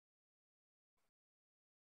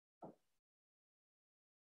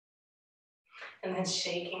 And then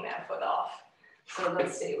shaking that foot off. So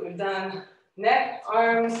let's see, we've done neck,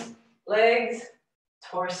 arms, legs,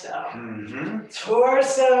 torso.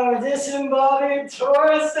 Torso, disembodied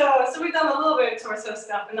torso. So we've done a little bit of torso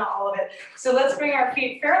stuff, but not all of it. So let's bring our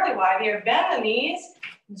feet fairly wide here. Bend the knees,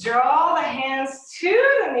 draw the hands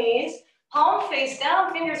to the knees, palm face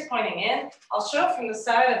down, fingers pointing in. I'll show from the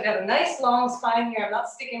side, I've got a nice long spine here. I'm not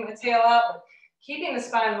sticking my tail out, but keeping the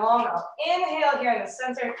spine long. I'll inhale here in the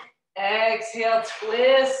center. Exhale,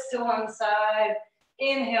 twist to one side.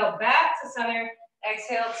 Inhale, back to center.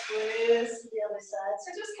 Exhale, twist to the other side.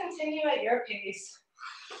 So just continue at your pace.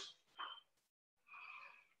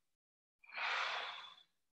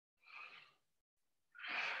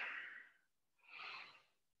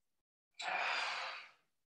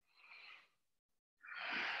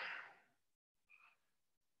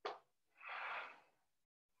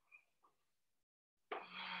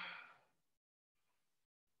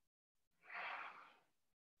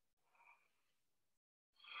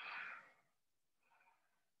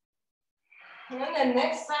 And then the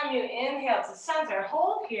next time you inhale to center,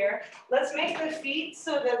 hold here. Let's make the feet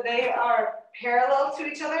so that they are parallel to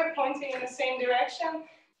each other, pointing in the same direction.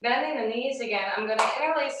 Bending the knees again. I'm going to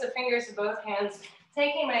interlace the fingers of both hands,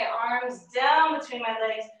 taking my arms down between my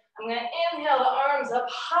legs. I'm going to inhale the arms up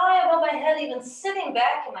high above my head, even sitting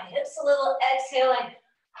back and my hips a little, exhaling.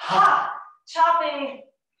 Ha! Chopping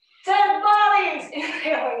dead bodies.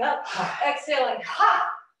 Inhaling up, exhaling. Ha!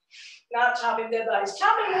 Not chopping dead bodies,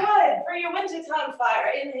 chopping wood for your wintertime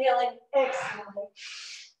fire. Inhaling, exhaling.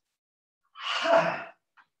 Ha!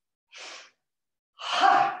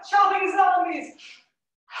 Ha! Chopping zombies.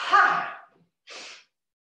 Ha!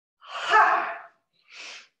 Ha!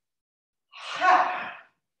 Ha!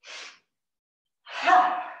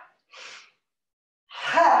 Ha!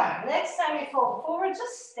 Ha! Next time you fold forward,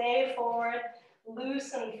 just stay forward,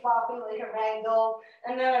 loose and floppy like a ragdoll.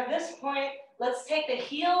 And then at this point, let's take the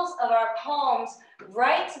heels of our palms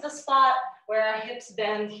right to the spot where our hips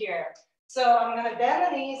bend here. So I'm going to bend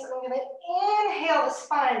the knees. I'm going to inhale the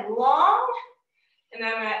spine long, and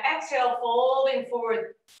then I'm going to exhale, folding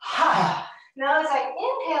forward. Ha! Now as I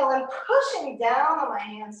inhale, I'm pushing down on my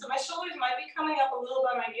hands. So my shoulders might be coming up a little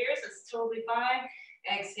by my ears. That's totally fine.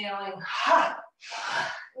 Exhaling. Ha!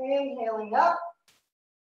 Inhaling up.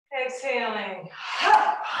 Exhaling.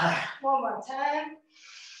 Ha! One more time.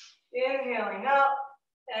 Inhaling up.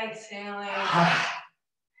 Exhaling.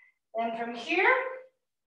 And from here,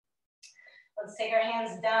 let's take our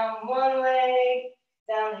hands down one leg,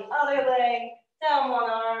 down the other leg, down one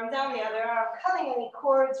arm, down the other arm, cutting any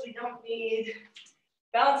cords we don't need,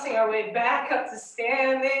 bouncing our way back up to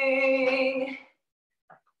standing.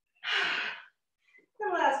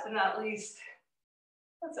 And last but not least,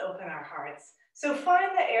 let's open our hearts. So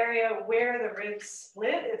find the area where the ribs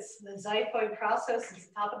split. It's the xiphoid process. It's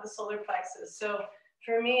the top of the solar plexus. So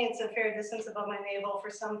for me, it's a fair distance above my navel. For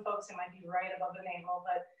some folks, it might be right above the navel,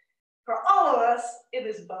 but for all of us, it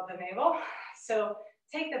is above the navel. So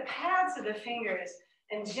take the pads of the fingers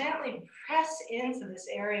and gently press into this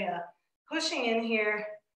area, pushing in here,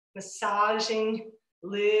 massaging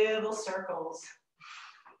little circles.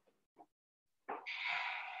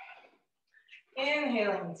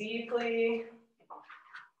 Inhaling deeply,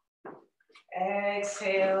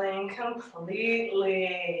 exhaling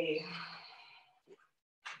completely.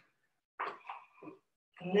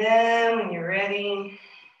 And then when you're ready,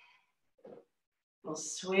 we'll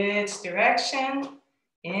switch direction.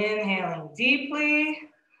 Inhaling deeply.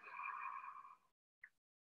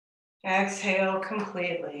 Exhale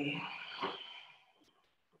completely.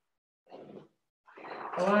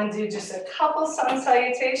 I want to do just a couple sun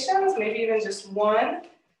salutations, maybe even just one,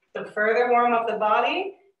 to further warm up the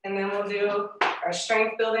body. And then we'll do our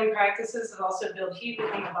strength building practices that also build heat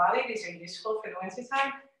within the body. These are useful for the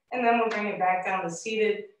wintertime. And then we'll bring it back down to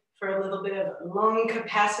seated for a little bit of lung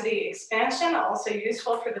capacity expansion, also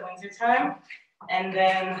useful for the wintertime. And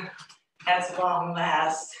then, as long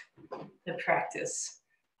last, the practice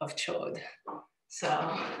of chöd. So,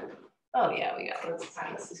 oh yeah, we got lots of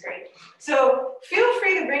time. This is great. So feel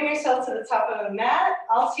free to bring yourself to the top of the mat.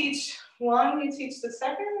 I'll teach one, you teach the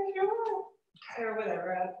second if you want, or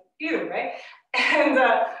whatever, either way. And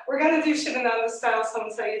we're going to do Sivananda-style sun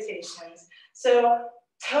salutations. So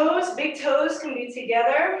toes, big toes can be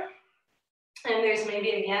together. And there's maybe,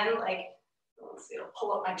 again, like, let's see, I'll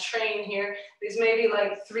pull up my train here. There's maybe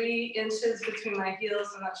like 3 inches between my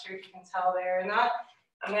heels. I'm not sure if you can tell there or not.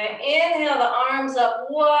 I'm going to inhale the arms up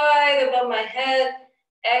wide above my head.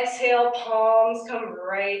 Exhale, palms come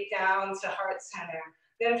right down to heart center.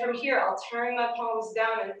 Then from here, I'll turn my palms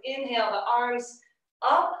down and inhale the arms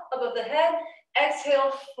up above the head.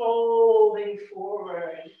 Exhale, folding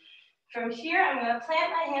forward. From here, I'm going to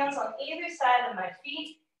plant my hands on either side of my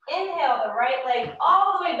feet. Inhale the right leg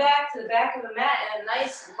all the way back to the back of the mat in a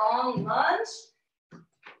nice long lunge.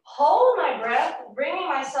 Hold my breath, bringing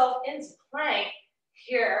myself into plank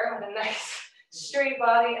here with a nice straight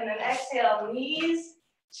body, and then exhale, knees,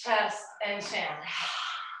 chest, and chin.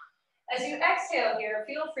 As you exhale here,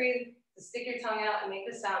 feel free to stick your tongue out and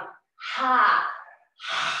make the sound ha,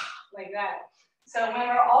 like that. So when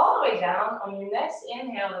we're all the way down, on your next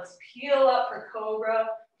inhale, let's peel up for cobra.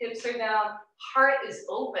 Hips are down, heart is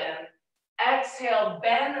open. Exhale,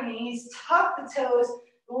 bend the knees, tuck the toes,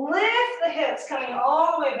 lift the hips, coming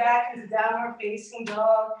all the way back into downward facing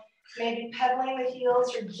dog. Maybe pedaling the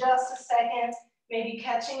heels for just a second. Maybe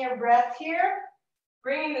catching your breath here.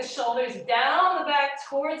 Bringing the shoulders down the back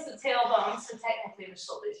towards the tailbone. So technically the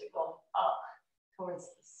shoulders are going up towards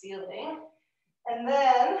the ceiling. And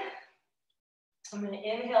then I'm going to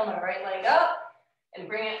inhale my right leg up and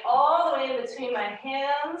bring it all the way in between my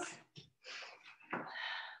hands.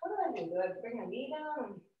 What did I do good. Bring the knee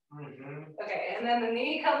down. Mm-hmm. Okay, and then the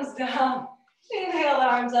knee comes down. Inhale, the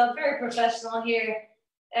arms up, very professional here.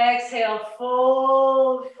 Exhale,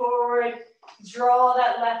 fold forward. Draw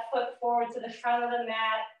that left foot forward to the front of the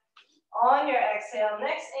mat. On your exhale,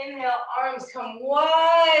 next inhale, arms come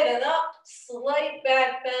wide and up, slight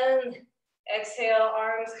back bend. Exhale,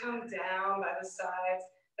 arms come down by the sides.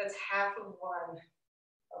 That's half of one.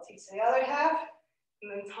 I'll teach the other half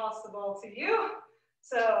and then toss the ball to you.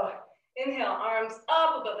 So inhale, arms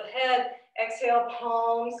up above the head. Exhale,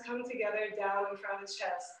 palms come together down in front of the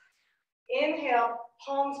chest. Inhale,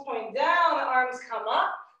 palms point down, arms come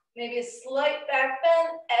up. Maybe a slight back bend.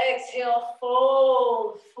 Exhale,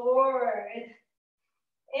 fold forward.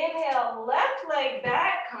 Inhale, left leg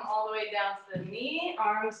back, come all the way down to the knee,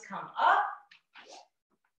 arms come up.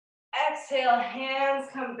 Exhale, hands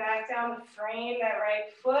come back down to frame that right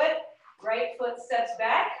foot steps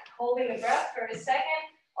back, holding the breath for a second.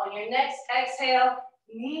 On your next exhale,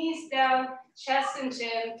 knees down, chest and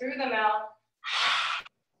chin through the mouth.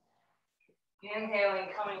 Inhaling,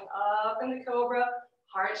 coming up into cobra,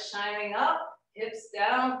 heart shining up, hips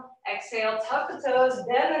down. Exhale, tuck the toes,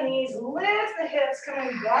 bend the knees, lift the hips,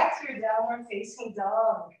 coming back to your downward facing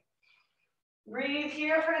dog. Breathe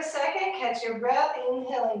here for a second, catch your breath,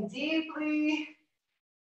 inhaling deeply,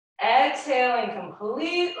 exhaling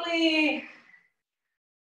completely.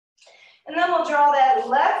 And then we'll draw that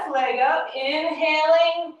left leg up,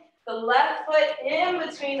 inhaling, the left foot in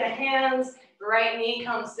between the hands, right knee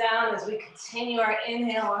comes down as we continue our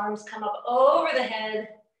inhale, arms come up over the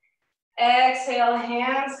head. Exhale,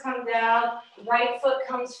 hands come down, right foot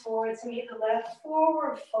comes forward to meet the left,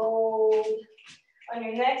 forward fold. On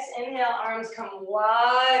your next inhale, arms come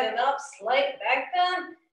wide and up, slight back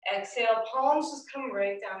bend. Exhale, palms just come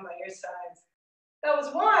right down by your sides. That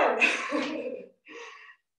was one.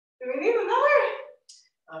 Do we need another?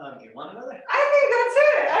 You want another? I think that's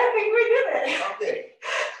it. I think we did it. Okay.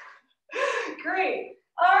 Great.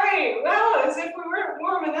 All right. Well, as if we weren't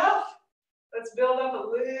warm enough, let's build up a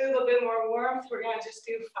little bit more warmth. We're going to just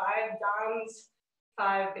do 5 downs,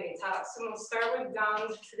 5 baithaks. And we'll start with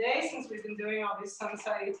dand today since we've been doing all these sun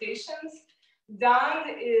salutations.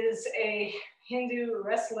 Dand is a Hindu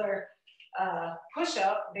wrestler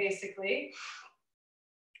push-up, basically.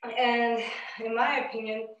 And in my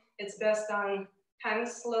opinion, it's best done kind of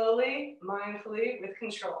slowly, mindfully, with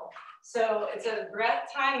control. So it's a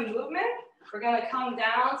breath time movement. We're gonna come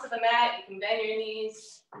down to the mat. You can bend your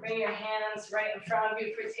knees, bring your hands right in front of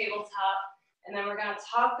you for tabletop. And then we're gonna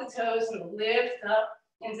tuck the toes and lift up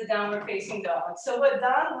into downward facing dog. So what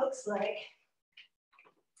dand looks like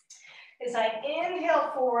is I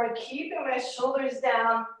inhale forward, keeping my shoulders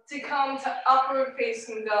down to come to upward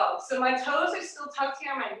facing dog. So my toes are still tucked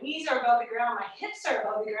here, my knees are above the ground, my hips are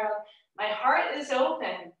above the ground, my heart is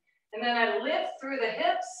open. And then I lift through the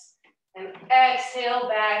hips and exhale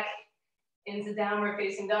back into downward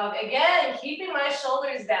facing dog. Again, keeping my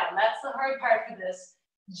shoulders down. That's the hard part for this.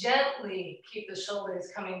 Gently keep the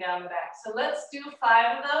shoulders coming down the back. So let's do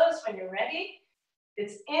 5 of those when you're ready.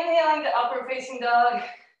 It's inhaling to upward facing dog,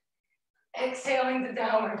 exhaling to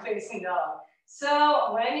downward facing dog.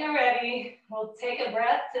 So when you're ready, we'll take a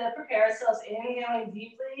breath to prepare ourselves. Inhaling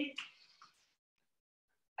deeply,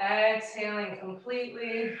 exhaling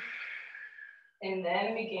completely, and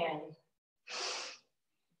then begin.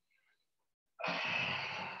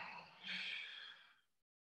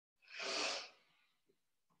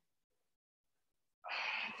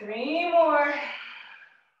 Three more.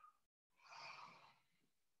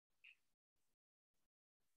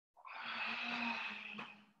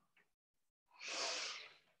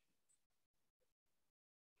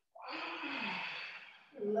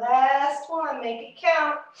 Last one, make it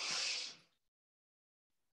count.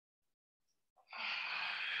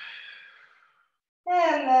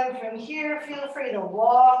 And then from here, feel free to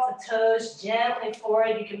walk the toes gently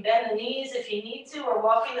forward. You can bend the knees if you need to, or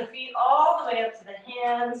walking the feet all the way up to the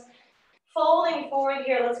hands. Folding forward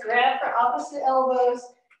here, let's grab for opposite elbows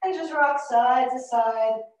and just rock side to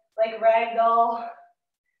side like ragdoll.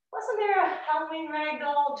 Wasn't there a Halloween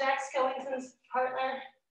ragdoll, Jack Skellington's partner?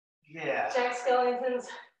 Yeah. Jack Skellington's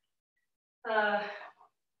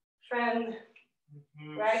friend,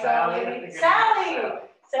 ragdoll.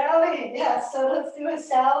 Sally, yeah, so let's do a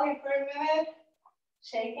Sally for a minute.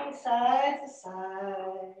 Shaking side to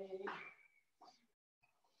side.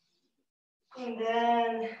 And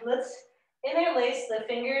then let's interlace the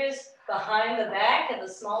fingers behind the back at the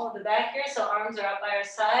small of the back here, so arms are up by our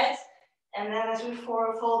sides. And then as we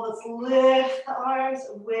forward fold, let's lift the arms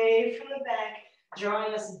away from the back,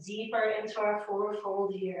 drawing us deeper into our forward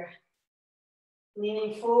fold here.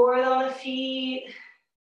 Leaning forward on the feet.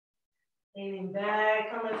 Leaning back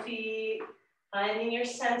on the feet, finding your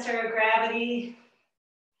center of gravity.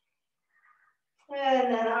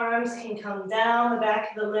 And then arms can come down the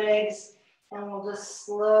back of the legs, and we'll just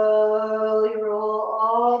slowly roll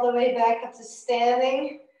all the way back up to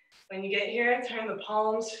standing. When you get here, turn the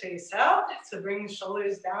palms face out. So bring the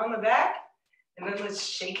shoulders down the back, and then let's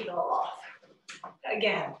shake it all off.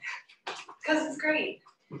 Again, because it's great.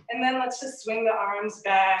 And then let's just swing the arms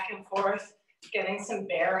back and forth, getting some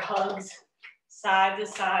bear hugs, side to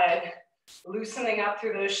side, loosening up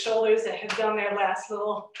through those shoulders that have done their last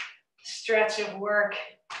little stretch of work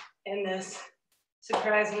in this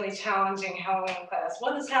surprisingly challenging Halloween class.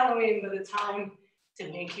 What is Halloween but a time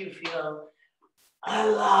to make you feel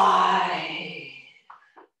alive?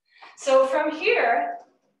 So from here,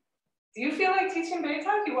 do you feel like teaching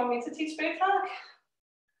baithak? You want me to teach baithak?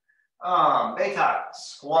 Baithak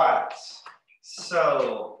squats.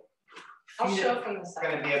 So I'll show from the side.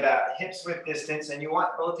 Going to be about hips width distance, and you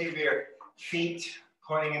want both of your feet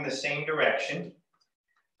pointing in the same direction.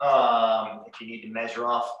 If you need to measure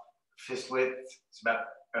off fist width, it's about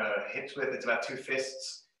hips width. It's about 2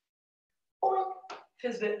 fists.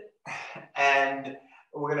 Fist width. And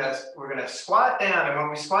we're gonna squat down, and when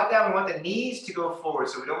we squat down, we want the knees to go forward.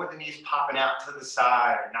 So we don't want the knees popping out to the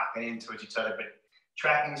side or knocking in towards each other, but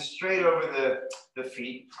tracking straight over the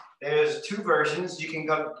feet. There's 2 versions. You can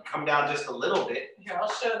come down just a little bit. Here, I'll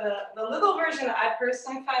show the little version I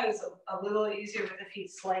personally find is a little easier with the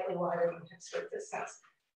feet slightly wider than hips width distance.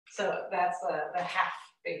 So that's the half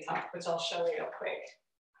baithak, which I'll show you real quick.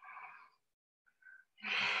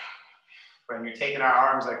 When you're taking our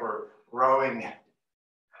arms like we're rowing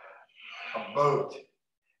a boat.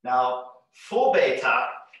 Now, full baithak,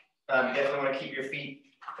 definitely want to keep your feet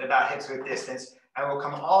at about hips width distance, and we'll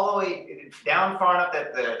come all the way down far enough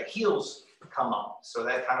that the heels come up. So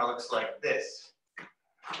that kind of looks like this.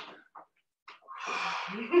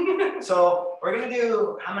 So we're gonna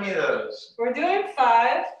do how many of those? We're doing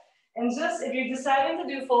 5, and just if you're deciding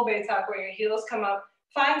to do full baithak where your heels come up,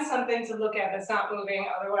 find something to look at that's not moving.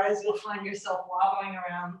 Otherwise, you'll find yourself wobbling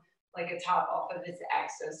around like a top off of its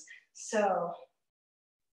axis. So,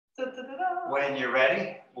 when you're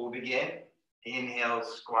ready, we'll begin. Inhale,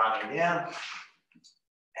 squatting down.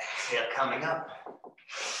 Exhale, coming up.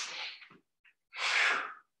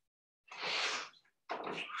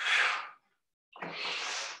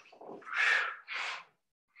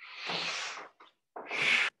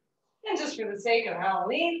 And just for the sake of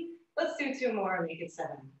Halloween, let's do 2 more and make it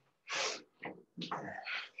 7.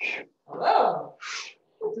 Hello.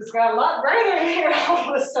 It just got a lot brighter in here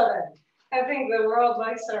all of a sudden. I think the world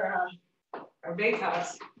likes our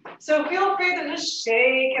baithaks. So feel free to just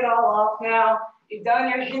shake it all off now. You've done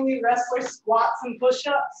your Hindu wrestler squats and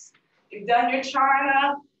push-ups. You've done your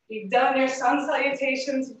Charana. You've done your sun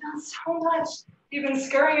salutations. You've done so much. You've been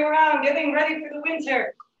scurrying around, getting ready for the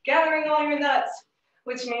winter, gathering all your nuts,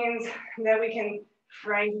 which means that we can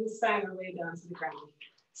Frankenstein our way down to the ground.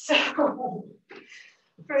 So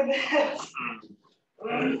for this,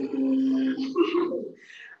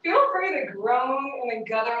 feel free to groan in a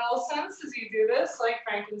guttural sense as you do this, like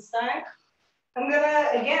Frankenstein. I'm gonna,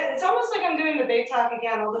 again, it's almost like I'm doing the baithak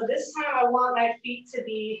again, although this time I want my feet to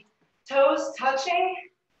be toes touching.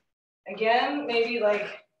 Again, maybe like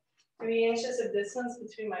 3 inches of distance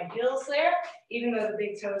between my heels there, even though the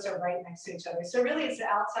big toes are right next to each other. So really it's the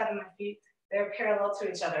outside of my feet. They're parallel to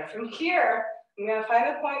each other. From here, I'm gonna find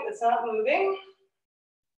a point that's not moving.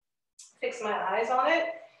 Fix my eyes on it.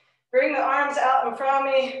 Bring the arms out in front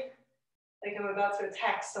of me like I'm about to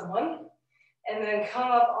attack someone. And then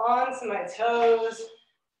come up onto my toes.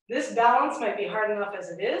 This balance might be hard enough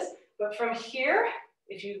as it is, but from here,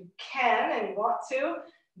 if you can and you want to,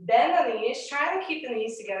 bend the knees, try to keep the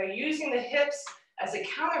knees together, using the hips as a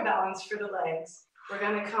counterbalance for the legs. We're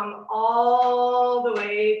gonna come all the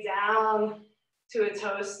way down to a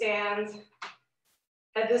toe stand.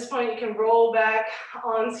 At this point, you can roll back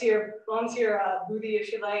onto your booty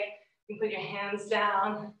if you like. You can put your hands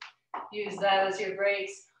down, use that as your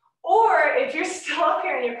brakes. Or if you're still up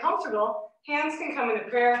here and you're comfortable, hands can come into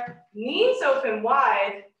prayer, knees open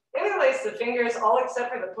wide, interlace the fingers, all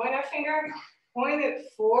except for the pointer finger, point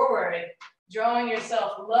it forward, drawing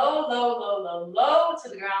yourself low, low, low, low, low to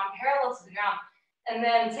the ground, parallel to the ground, and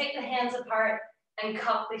then take the hands apart and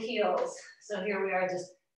cup the heels. So here we are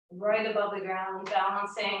just right above the ground,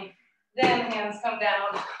 balancing, then hands come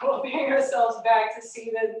down, we'll bring ourselves back to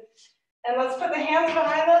seated. And let's put the hands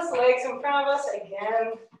behind us, legs in front of us,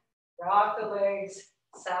 again, rock the legs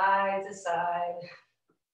side to side,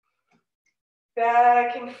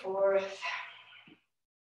 back and forth.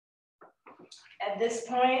 At this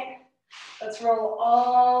point, Let's roll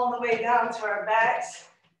all the way down to our backs.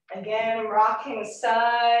 Again, rocking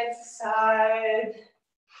side to side.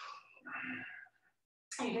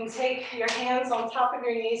 You can take your hands on top of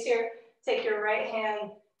your knees here. Take your right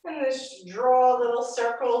hand and just draw little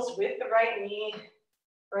circles with the right knee.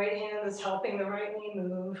 Right hand is helping the right knee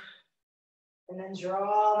move. And then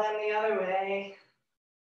draw them the other way.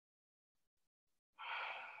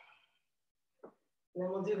 And then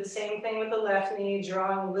we'll do the same thing with the left knee,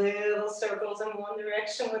 drawing little circles in one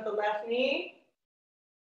direction with the left knee.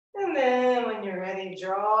 And then when you're ready,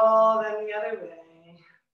 draw them the other way.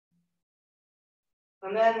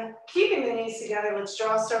 And then keeping the knees together, let's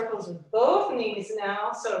draw circles with both knees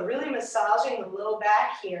now. So really massaging the low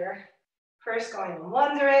back here. First going in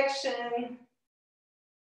one direction,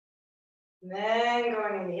 then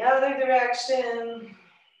going in the other direction.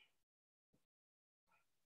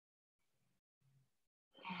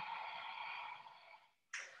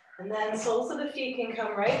 And then soles of the feet can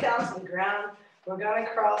come right down to the ground. We're going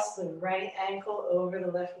to cross the right ankle over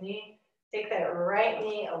the left knee. Take that right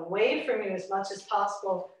knee away from you as much as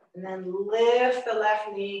possible, and then lift the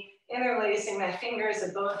left knee, interlacing my fingers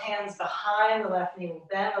of both hands behind the left knee. We'll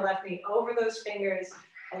bend the left knee over those fingers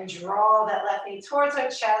and draw that left knee towards our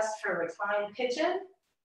chest for reclined pigeon.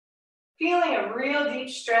 Feeling a real deep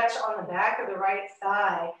stretch on the back of the right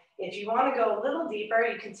thigh. If you want to go a little deeper,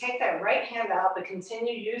 you can take that right hand out, but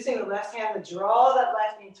continue using the left hand to draw that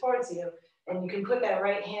left knee towards you. And you can put that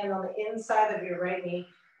right hand on the inside of your right knee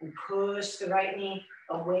and push the right knee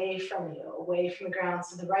away from you, away from the ground.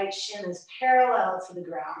 So the right shin is parallel to the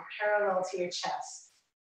ground, parallel to your chest.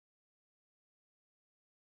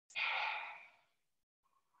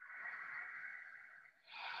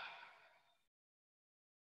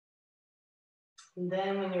 And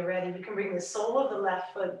then when you're ready, you can bring the sole of the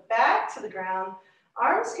left foot back to the ground.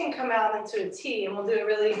 Arms can come out into a T, and we'll do a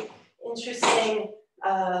really interesting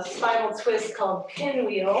spinal twist called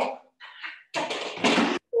pinwheel,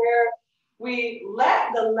 where we let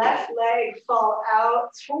the left leg fall out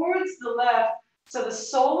towards the left, so the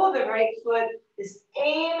sole of the right foot is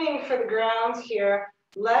aiming for the ground here.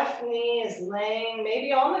 Left knee is laying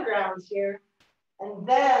maybe on the ground here. And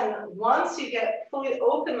then once you get fully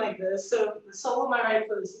open like this, so the sole of my right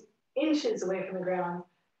foot is inches away from the ground,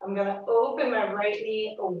 I'm gonna open my right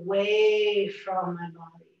knee away from my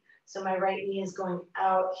body. So my right knee is going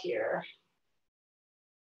out here.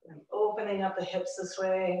 I'm opening up the hips this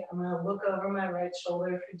way. I'm gonna look over my right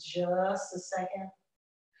shoulder for just a second.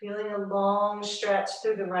 Feeling a long stretch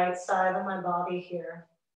through the right side of my body here.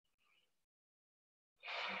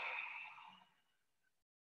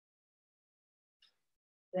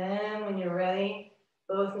 Then when you're ready,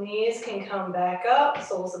 both knees can come back up,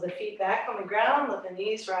 soles of the feet back on the ground, let the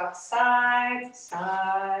knees rock side to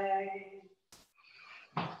side.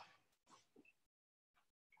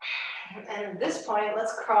 And at this point,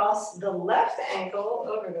 let's cross the left ankle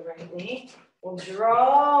over the right knee. We'll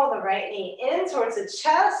draw the right knee in towards the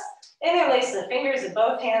chest, interlace the fingers of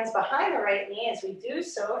both hands behind the right knee as we do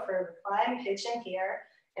so for a reclined pigeon here.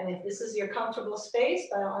 And if this is your comfortable space,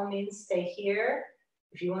 by all means, stay here.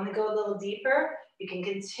 If you want to go a little deeper, you can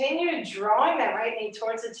continue drawing that right knee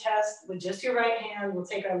towards the chest with just your right hand. We'll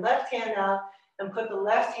take our left hand out and put the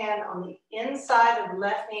left hand on the inside of the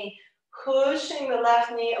left knee, pushing the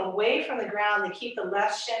left knee away from the ground to keep the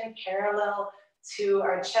left shin parallel to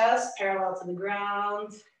our chest, parallel to the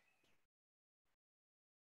ground.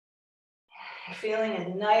 Feeling a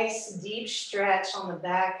nice deep stretch on the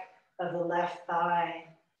back of the left thigh.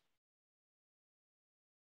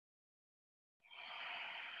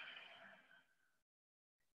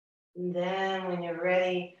 And then when you're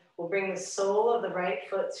ready, we'll bring the sole of the right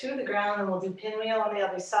foot to the ground and we'll do pinwheel on the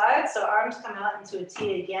other side. So arms come out into a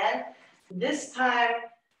T again. This time,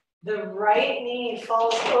 the right knee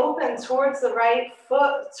falls open towards the right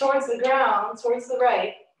foot, towards the ground, towards the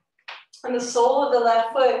right. And the sole of the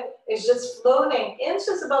left foot is just floating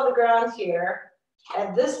inches above the ground here.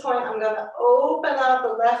 At this point, I'm gonna open up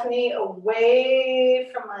the left knee away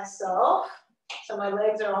from myself. So my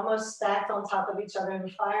legs are almost stacked on top of each other in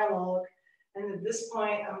fire log. And at this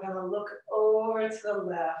point, I'm gonna look over to the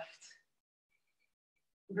left.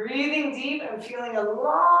 Breathing deep and feeling a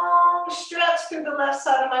long stretch through the left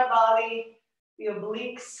side of my body. The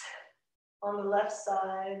obliques on the left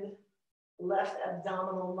side, left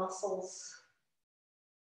abdominal muscles,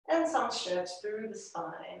 and some stretch through the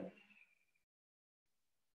spine.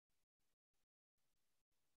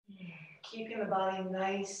 Keeping the body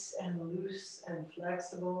nice and loose and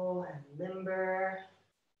flexible and limber.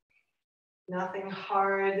 Nothing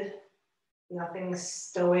hard, nothing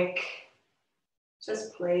stoic,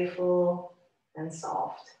 just playful and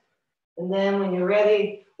soft. And then when you're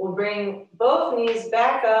ready, we'll bring both knees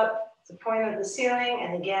back up to point at the ceiling.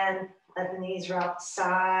 And again, let the knees rock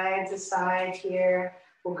side to side here.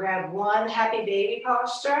 We'll grab one happy baby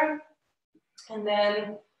posture and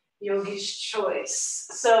then yogi's choice.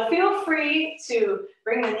 So feel free to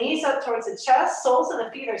bring the knees up towards the chest. Soles of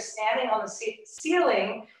the feet are standing on the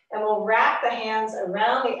ceiling, and we'll wrap the hands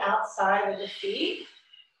around the outside of the feet.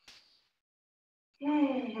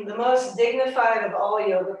 The most dignified of all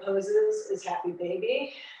yoga poses is happy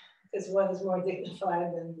baby, because what is more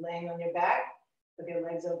dignified than laying on your back with your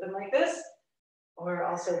legs open like this? Or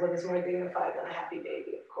also what is more dignified than a happy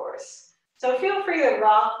baby, of course. So feel free to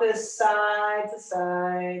rock this side to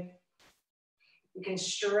side. You can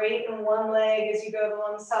straighten one leg as you go to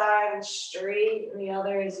one side and straighten the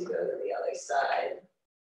other as you go to the other side.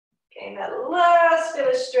 Okay, that last bit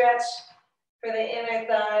of stretch for the inner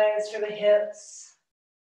thighs, for the hips,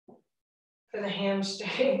 for the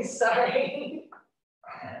hamstrings, sorry.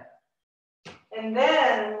 And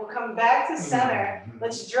then we'll come back to center.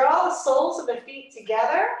 Let's draw the soles of the feet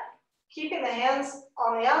together, keeping the hands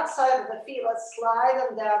on the outside of the feet. Let's slide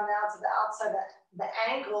them down now to the outside of the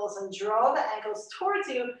ankles and draw the ankles towards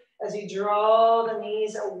you as you draw the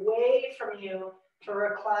knees away from you for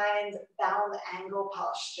reclined bound angle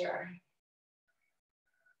posture.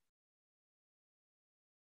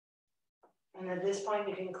 And at this point,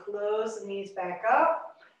 you can close the knees back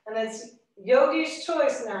up. And it's yogi's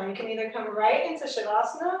choice now. You can either come right into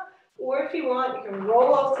Shavasana, or if you want, you can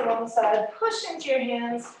roll off to one side, push into your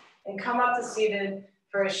hands, and come up to seated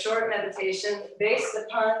for a short meditation based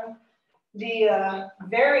upon the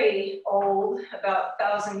very old, about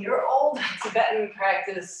 1,000-year-old Tibetan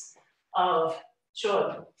practice of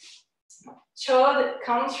chöd. Chöd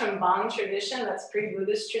comes from Bon tradition, that's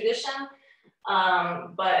pre-Buddhist tradition,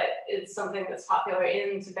 but it's something that's popular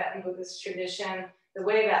in Tibetan Buddhist tradition. The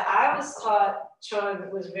way that I was taught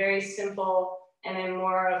chöd was very simple and in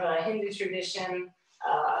more of a Hindu tradition,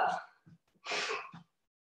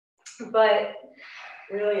 but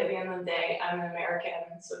really, at the end of the day, I'm an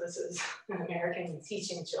American, so this is an American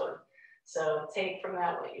teaching chöd. So take from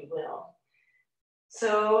that what you will.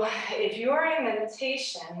 So if you're in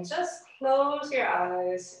meditation, just close your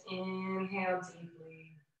eyes, inhale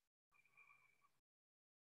deeply.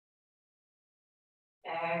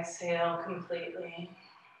 Exhale completely.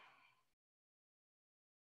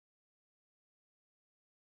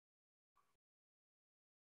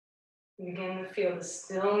 Begin to feel the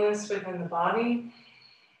stillness within the body.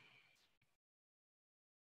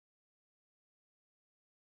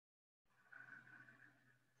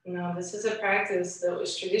 You know, this is a practice that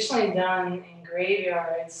was traditionally done in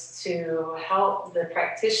graveyards to help the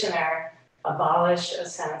practitioner abolish a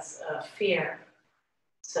sense of fear.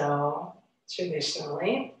 So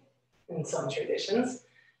traditionally, in some traditions,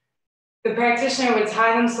 the practitioner would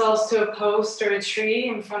tie themselves to a post or a tree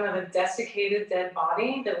in front of a desiccated dead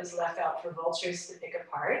body that was left out for vultures to pick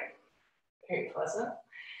apart. Very pleasant.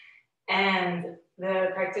 And the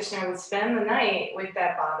practitioner would spend the night with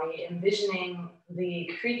that body, envisioning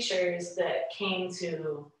the creatures that came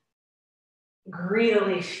to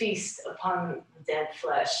greedily feast upon the dead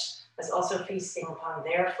flesh, as also feasting upon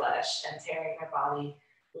their flesh and tearing their body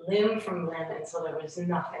limb from limb until there was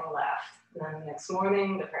nothing left. And then the next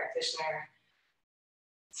morning, the practitioner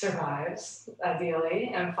survives,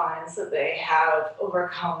 ideally, and finds that they have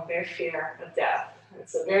overcome their fear of death.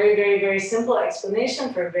 It's a very, very, very simple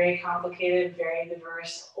explanation for a very complicated, very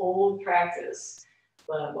diverse, old practice.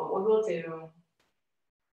 But what we will do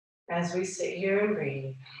as we sit here and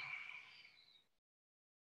breathe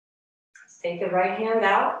is take the right hand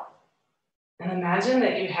out and imagine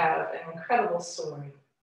that you have an incredible sword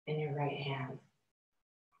in your right hand.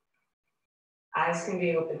 Eyes can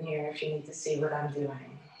be open here if you need to see what I'm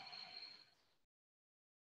doing.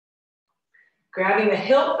 Grabbing the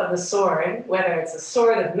hilt of the sword, whether it's a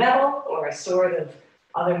sword of metal or a sword of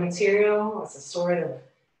other material, it's a sword of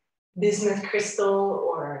bismuth crystal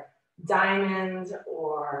or diamond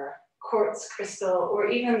or quartz crystal, or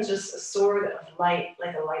even just a sword of light,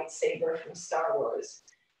 like a lightsaber from Star Wars.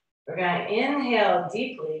 We're going to inhale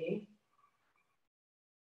deeply,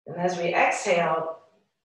 and as we exhale,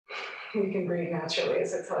 you can breathe naturally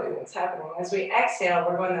as I tell you what's happening. As we exhale,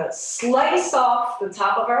 we're going to slice off the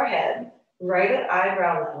top of our head, right at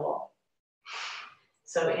eyebrow level.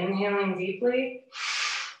 So inhaling deeply,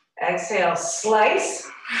 exhale, slice,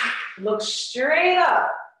 look straight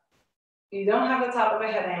up. You don't have the top of the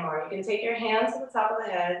head anymore. You can take your hands to the top of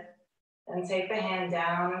the head and take the hand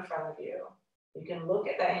down in front of you. You can look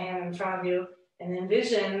at that hand in front of you and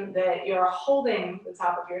envision that you're holding the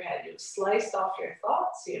top of your head. You've sliced off your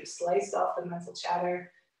thoughts, you've sliced off the mental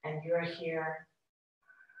chatter, and you're here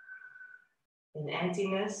in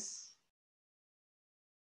emptiness,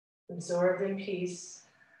 absorbed in peace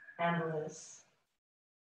and bliss.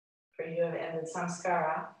 For you have ended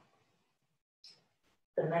samskara,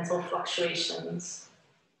 the mental fluctuations.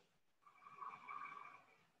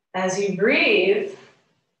 As you breathe,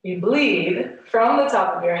 you bleed from the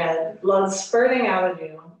top of your head, blood spurting out of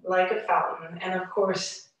you like a fountain. And of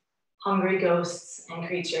course, hungry ghosts and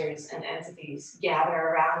creatures and entities gather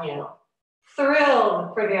around you,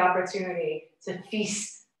 thrilled for the opportunity to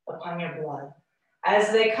feast upon your blood.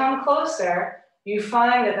 As they come closer, you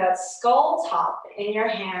find that that skull top in your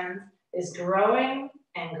hand is growing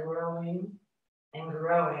and growing and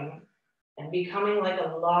growing and becoming like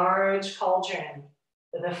a large cauldron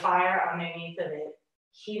with a fire underneath of it,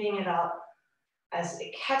 heating it up as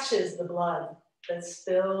it catches the blood that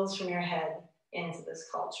spills from your head into this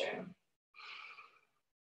cauldron,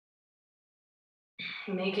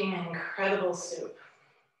 making an incredible soup.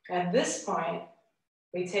 At this point,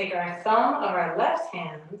 we take our thumb of our left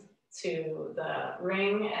hand to the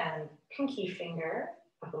ring and pinky finger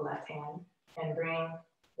of the left hand and bring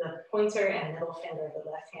the pointer and middle finger of the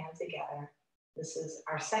left hand together. This is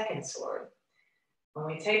our second sword. When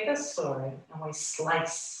we take this sword and we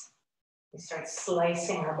slice, we start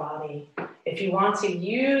slicing our body. If you want to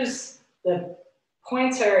use the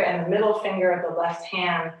pointer and the middle finger of the left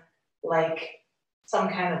hand like some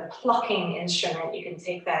kind of plucking instrument, you can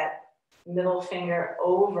take that middle finger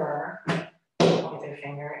over the pointer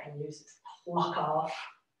finger and use it to pluck off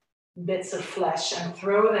bits of flesh and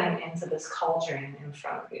throw them into this cauldron in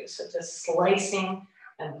front of you. So just slicing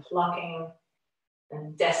and plucking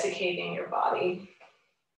and desiccating your body.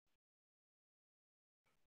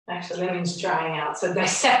 Actually, that means drying out, so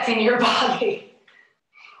dissecting your body.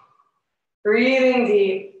 Breathing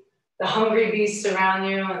deep. The hungry beasts around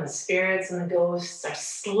you and the spirits and the ghosts are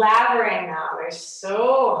slavering now. They're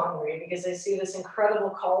so hungry because they see this incredible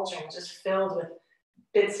cauldron just filled with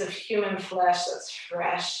bits of human flesh that's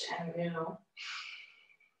fresh and new.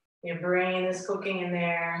 Your brain is cooking in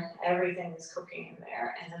there. Everything is cooking in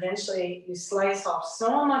there. And eventually you slice off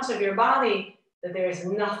so much of your body that there is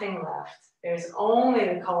nothing left. There's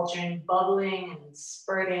only the cauldron bubbling and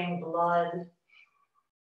spurting blood.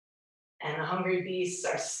 And the hungry beasts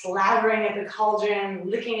are slavering at the cauldron,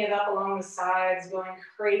 licking it up along the sides, going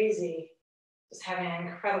crazy, just having an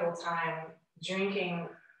incredible time, drinking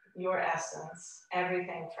your essence,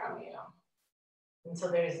 everything from you,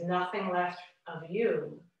 until there's nothing left of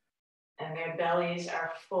you, and their bellies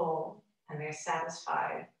are full, and they're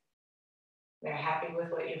satisfied. They're happy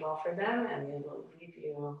with what you've offered them, and they will leave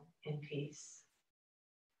you in peace.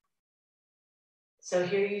 So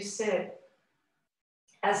here you sit,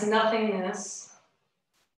 as nothingness,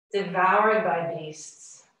 devoured by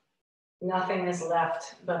beasts. Nothing is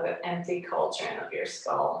left but an empty cauldron of your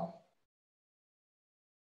skull.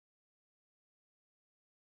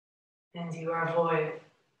 And you are void.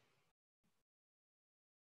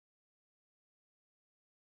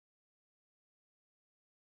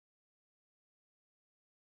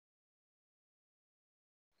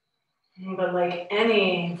 But like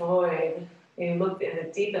any void, you look at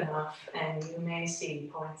it deep enough and you may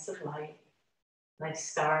see points of light, like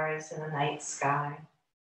stars in the night sky.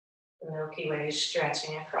 The Milky Way is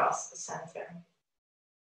stretching across the center.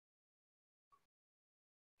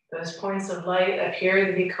 Those points of light appear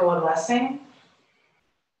to be coalescing.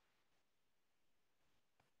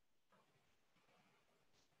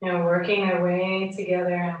 They're working their way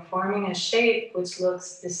together and forming a shape which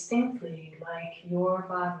looks distinctly like your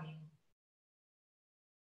body.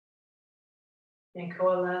 They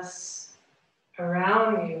coalesce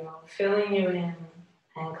around you, filling you in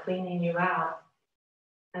and cleaning you out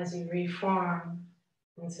as you reform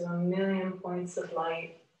into a million points of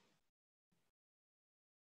light.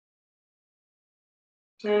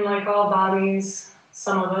 And like all bodies,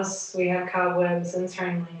 some of us, we have cobwebs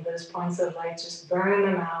internally. Those points of light, just burn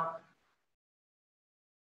them out.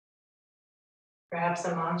 Perhaps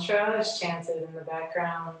a mantra is chanted in the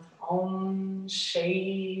background. Om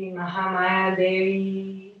Shri Mahamaya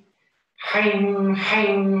Devi Haim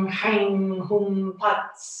Haim Haim Hum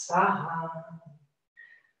Pat Swaha.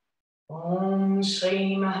 Om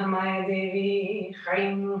Shri Mahamaya Devi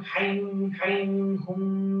Haim Haim Haim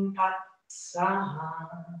Hum Pat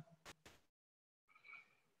Swaha.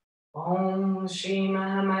 Om Shri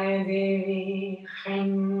Mahamaya Devi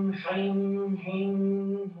Haim Haim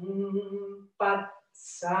Haim Hum Pat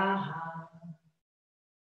Swaha.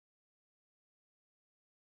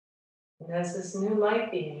 And as this new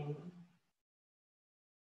light being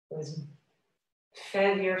was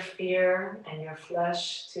fed your fear and your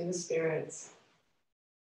flesh to the spirits,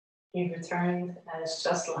 You've returned as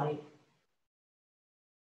just light.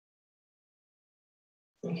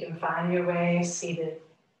 You can find your way seated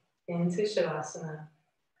into Shavasana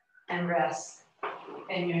and rest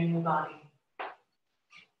in your new body.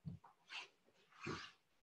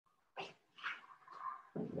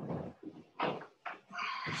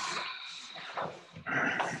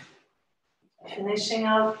 Finishing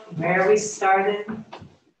up where we started,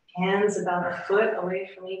 hands about a foot away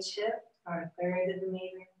from each hip, or a third of a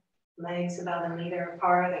meter, legs about a meter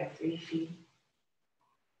apart, or 3 feet.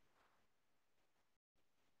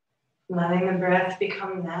 Letting the breath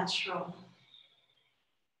become natural,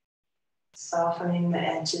 softening the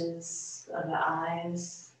edges of the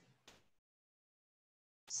eyes,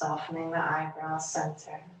 softening the eyebrow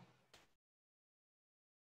center,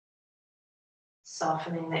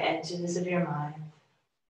 softening the edges of your mind.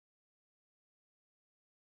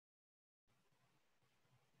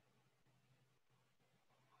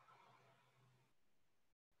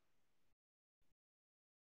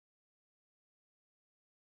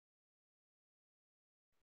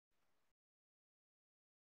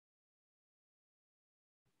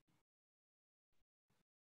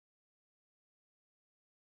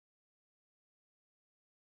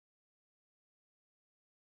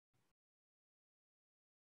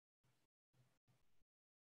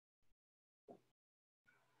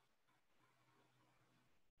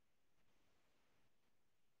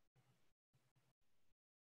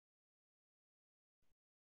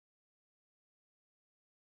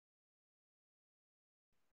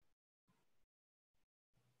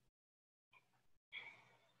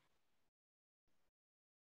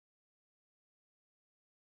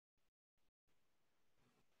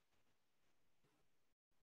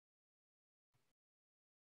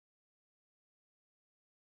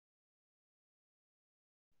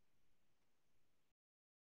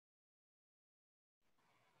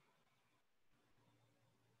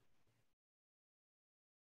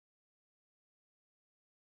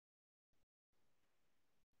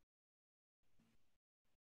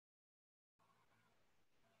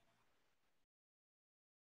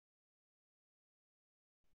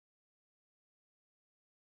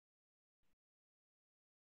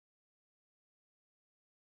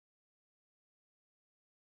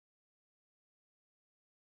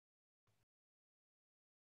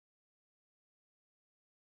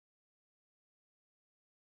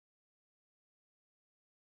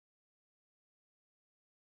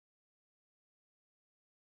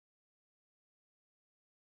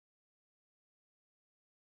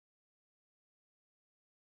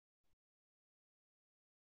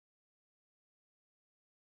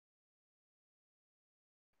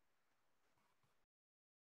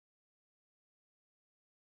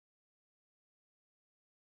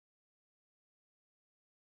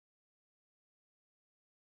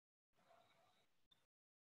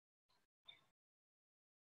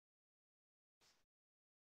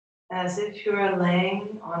 As if you are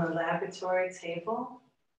laying on a laboratory table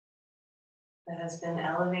that has been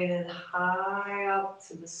elevated high up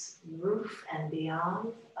to the roof and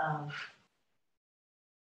beyond of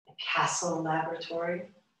a castle laboratory.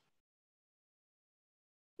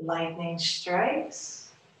 Lightning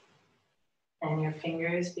strikes and your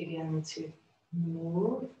fingers begin to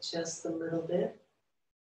move just a little bit.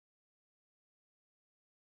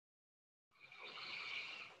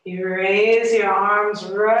 You raise your arms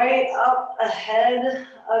right up ahead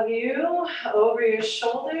of you, over your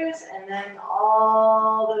shoulders, and then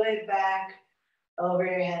all the way back over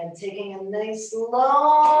your head, taking a nice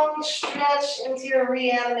long stretch into your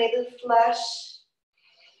reanimated flesh.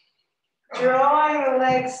 Drawing the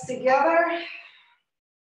legs together,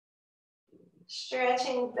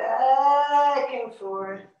 stretching back and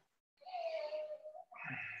forth.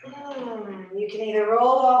 You can either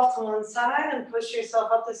roll off to one side and push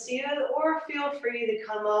yourself up to seated, or feel free to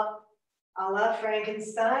come up a la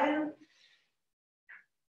Frankenstein,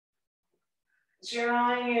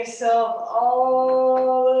 drawing yourself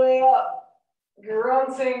all the way up,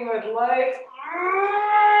 grunting with life.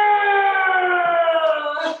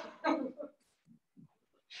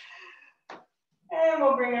 And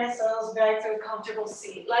we'll bring ourselves back to a comfortable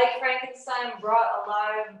seat. Like Frankenstein brought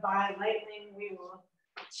alive by lightning, we will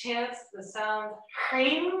chant the sound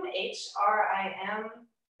Hrim, H-R-I-M,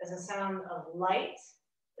 as a sound of light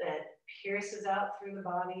that pierces out through the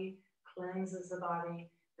body, cleanses the body,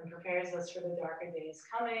 and prepares us for the darker days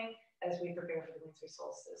coming as we prepare for the winter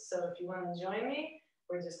solstice. So if you want to join me,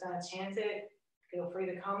 we're just going to chant it. Feel free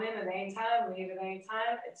to come in at any time, leave at any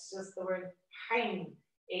time. It's just the word Hrim,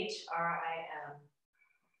 H-R-I-M.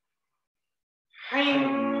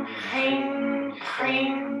 Hrim, Hrim,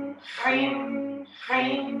 Hrim, Hrim,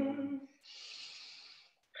 Hrim.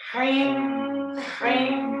 Ring,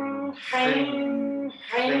 ring, ring,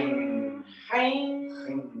 ring,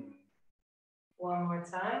 ring. One more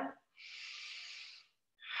time.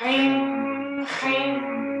 Ring,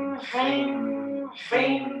 ring, ring,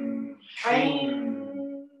 ring,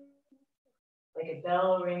 ring. Like a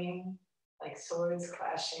bell ringing, like swords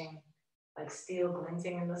clashing, like steel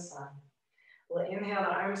glinting in the sun. We'll inhale the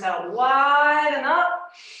arms out wide and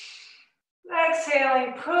up.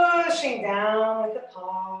 Exhaling, pushing down with the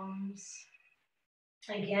palms.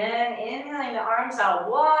 Again, inhaling the arms out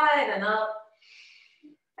wide and up.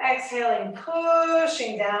 Exhaling,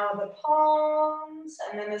 pushing down with the palms.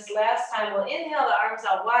 And then this last time, we'll inhale the arms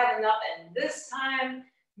out wide and up. And this time,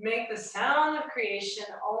 make the sound of creation,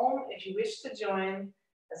 Om, if you wish to join,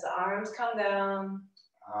 as the arms come down.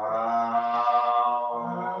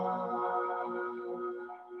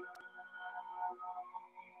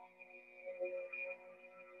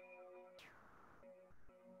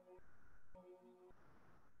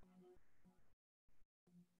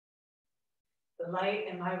 The light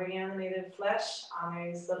in my reanimated flesh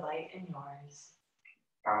honors the light in yours.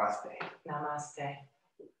 Namaste. Namaste.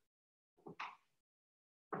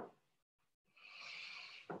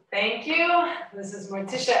 Thank you. This is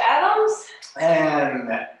Morticia Addams. And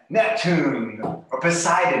Neptune or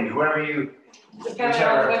Poseidon, whoever you. Depending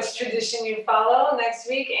on which tradition you follow. Next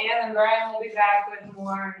week, Anne and Brian will be back with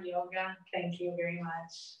more yoga. Thank you very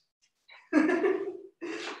much.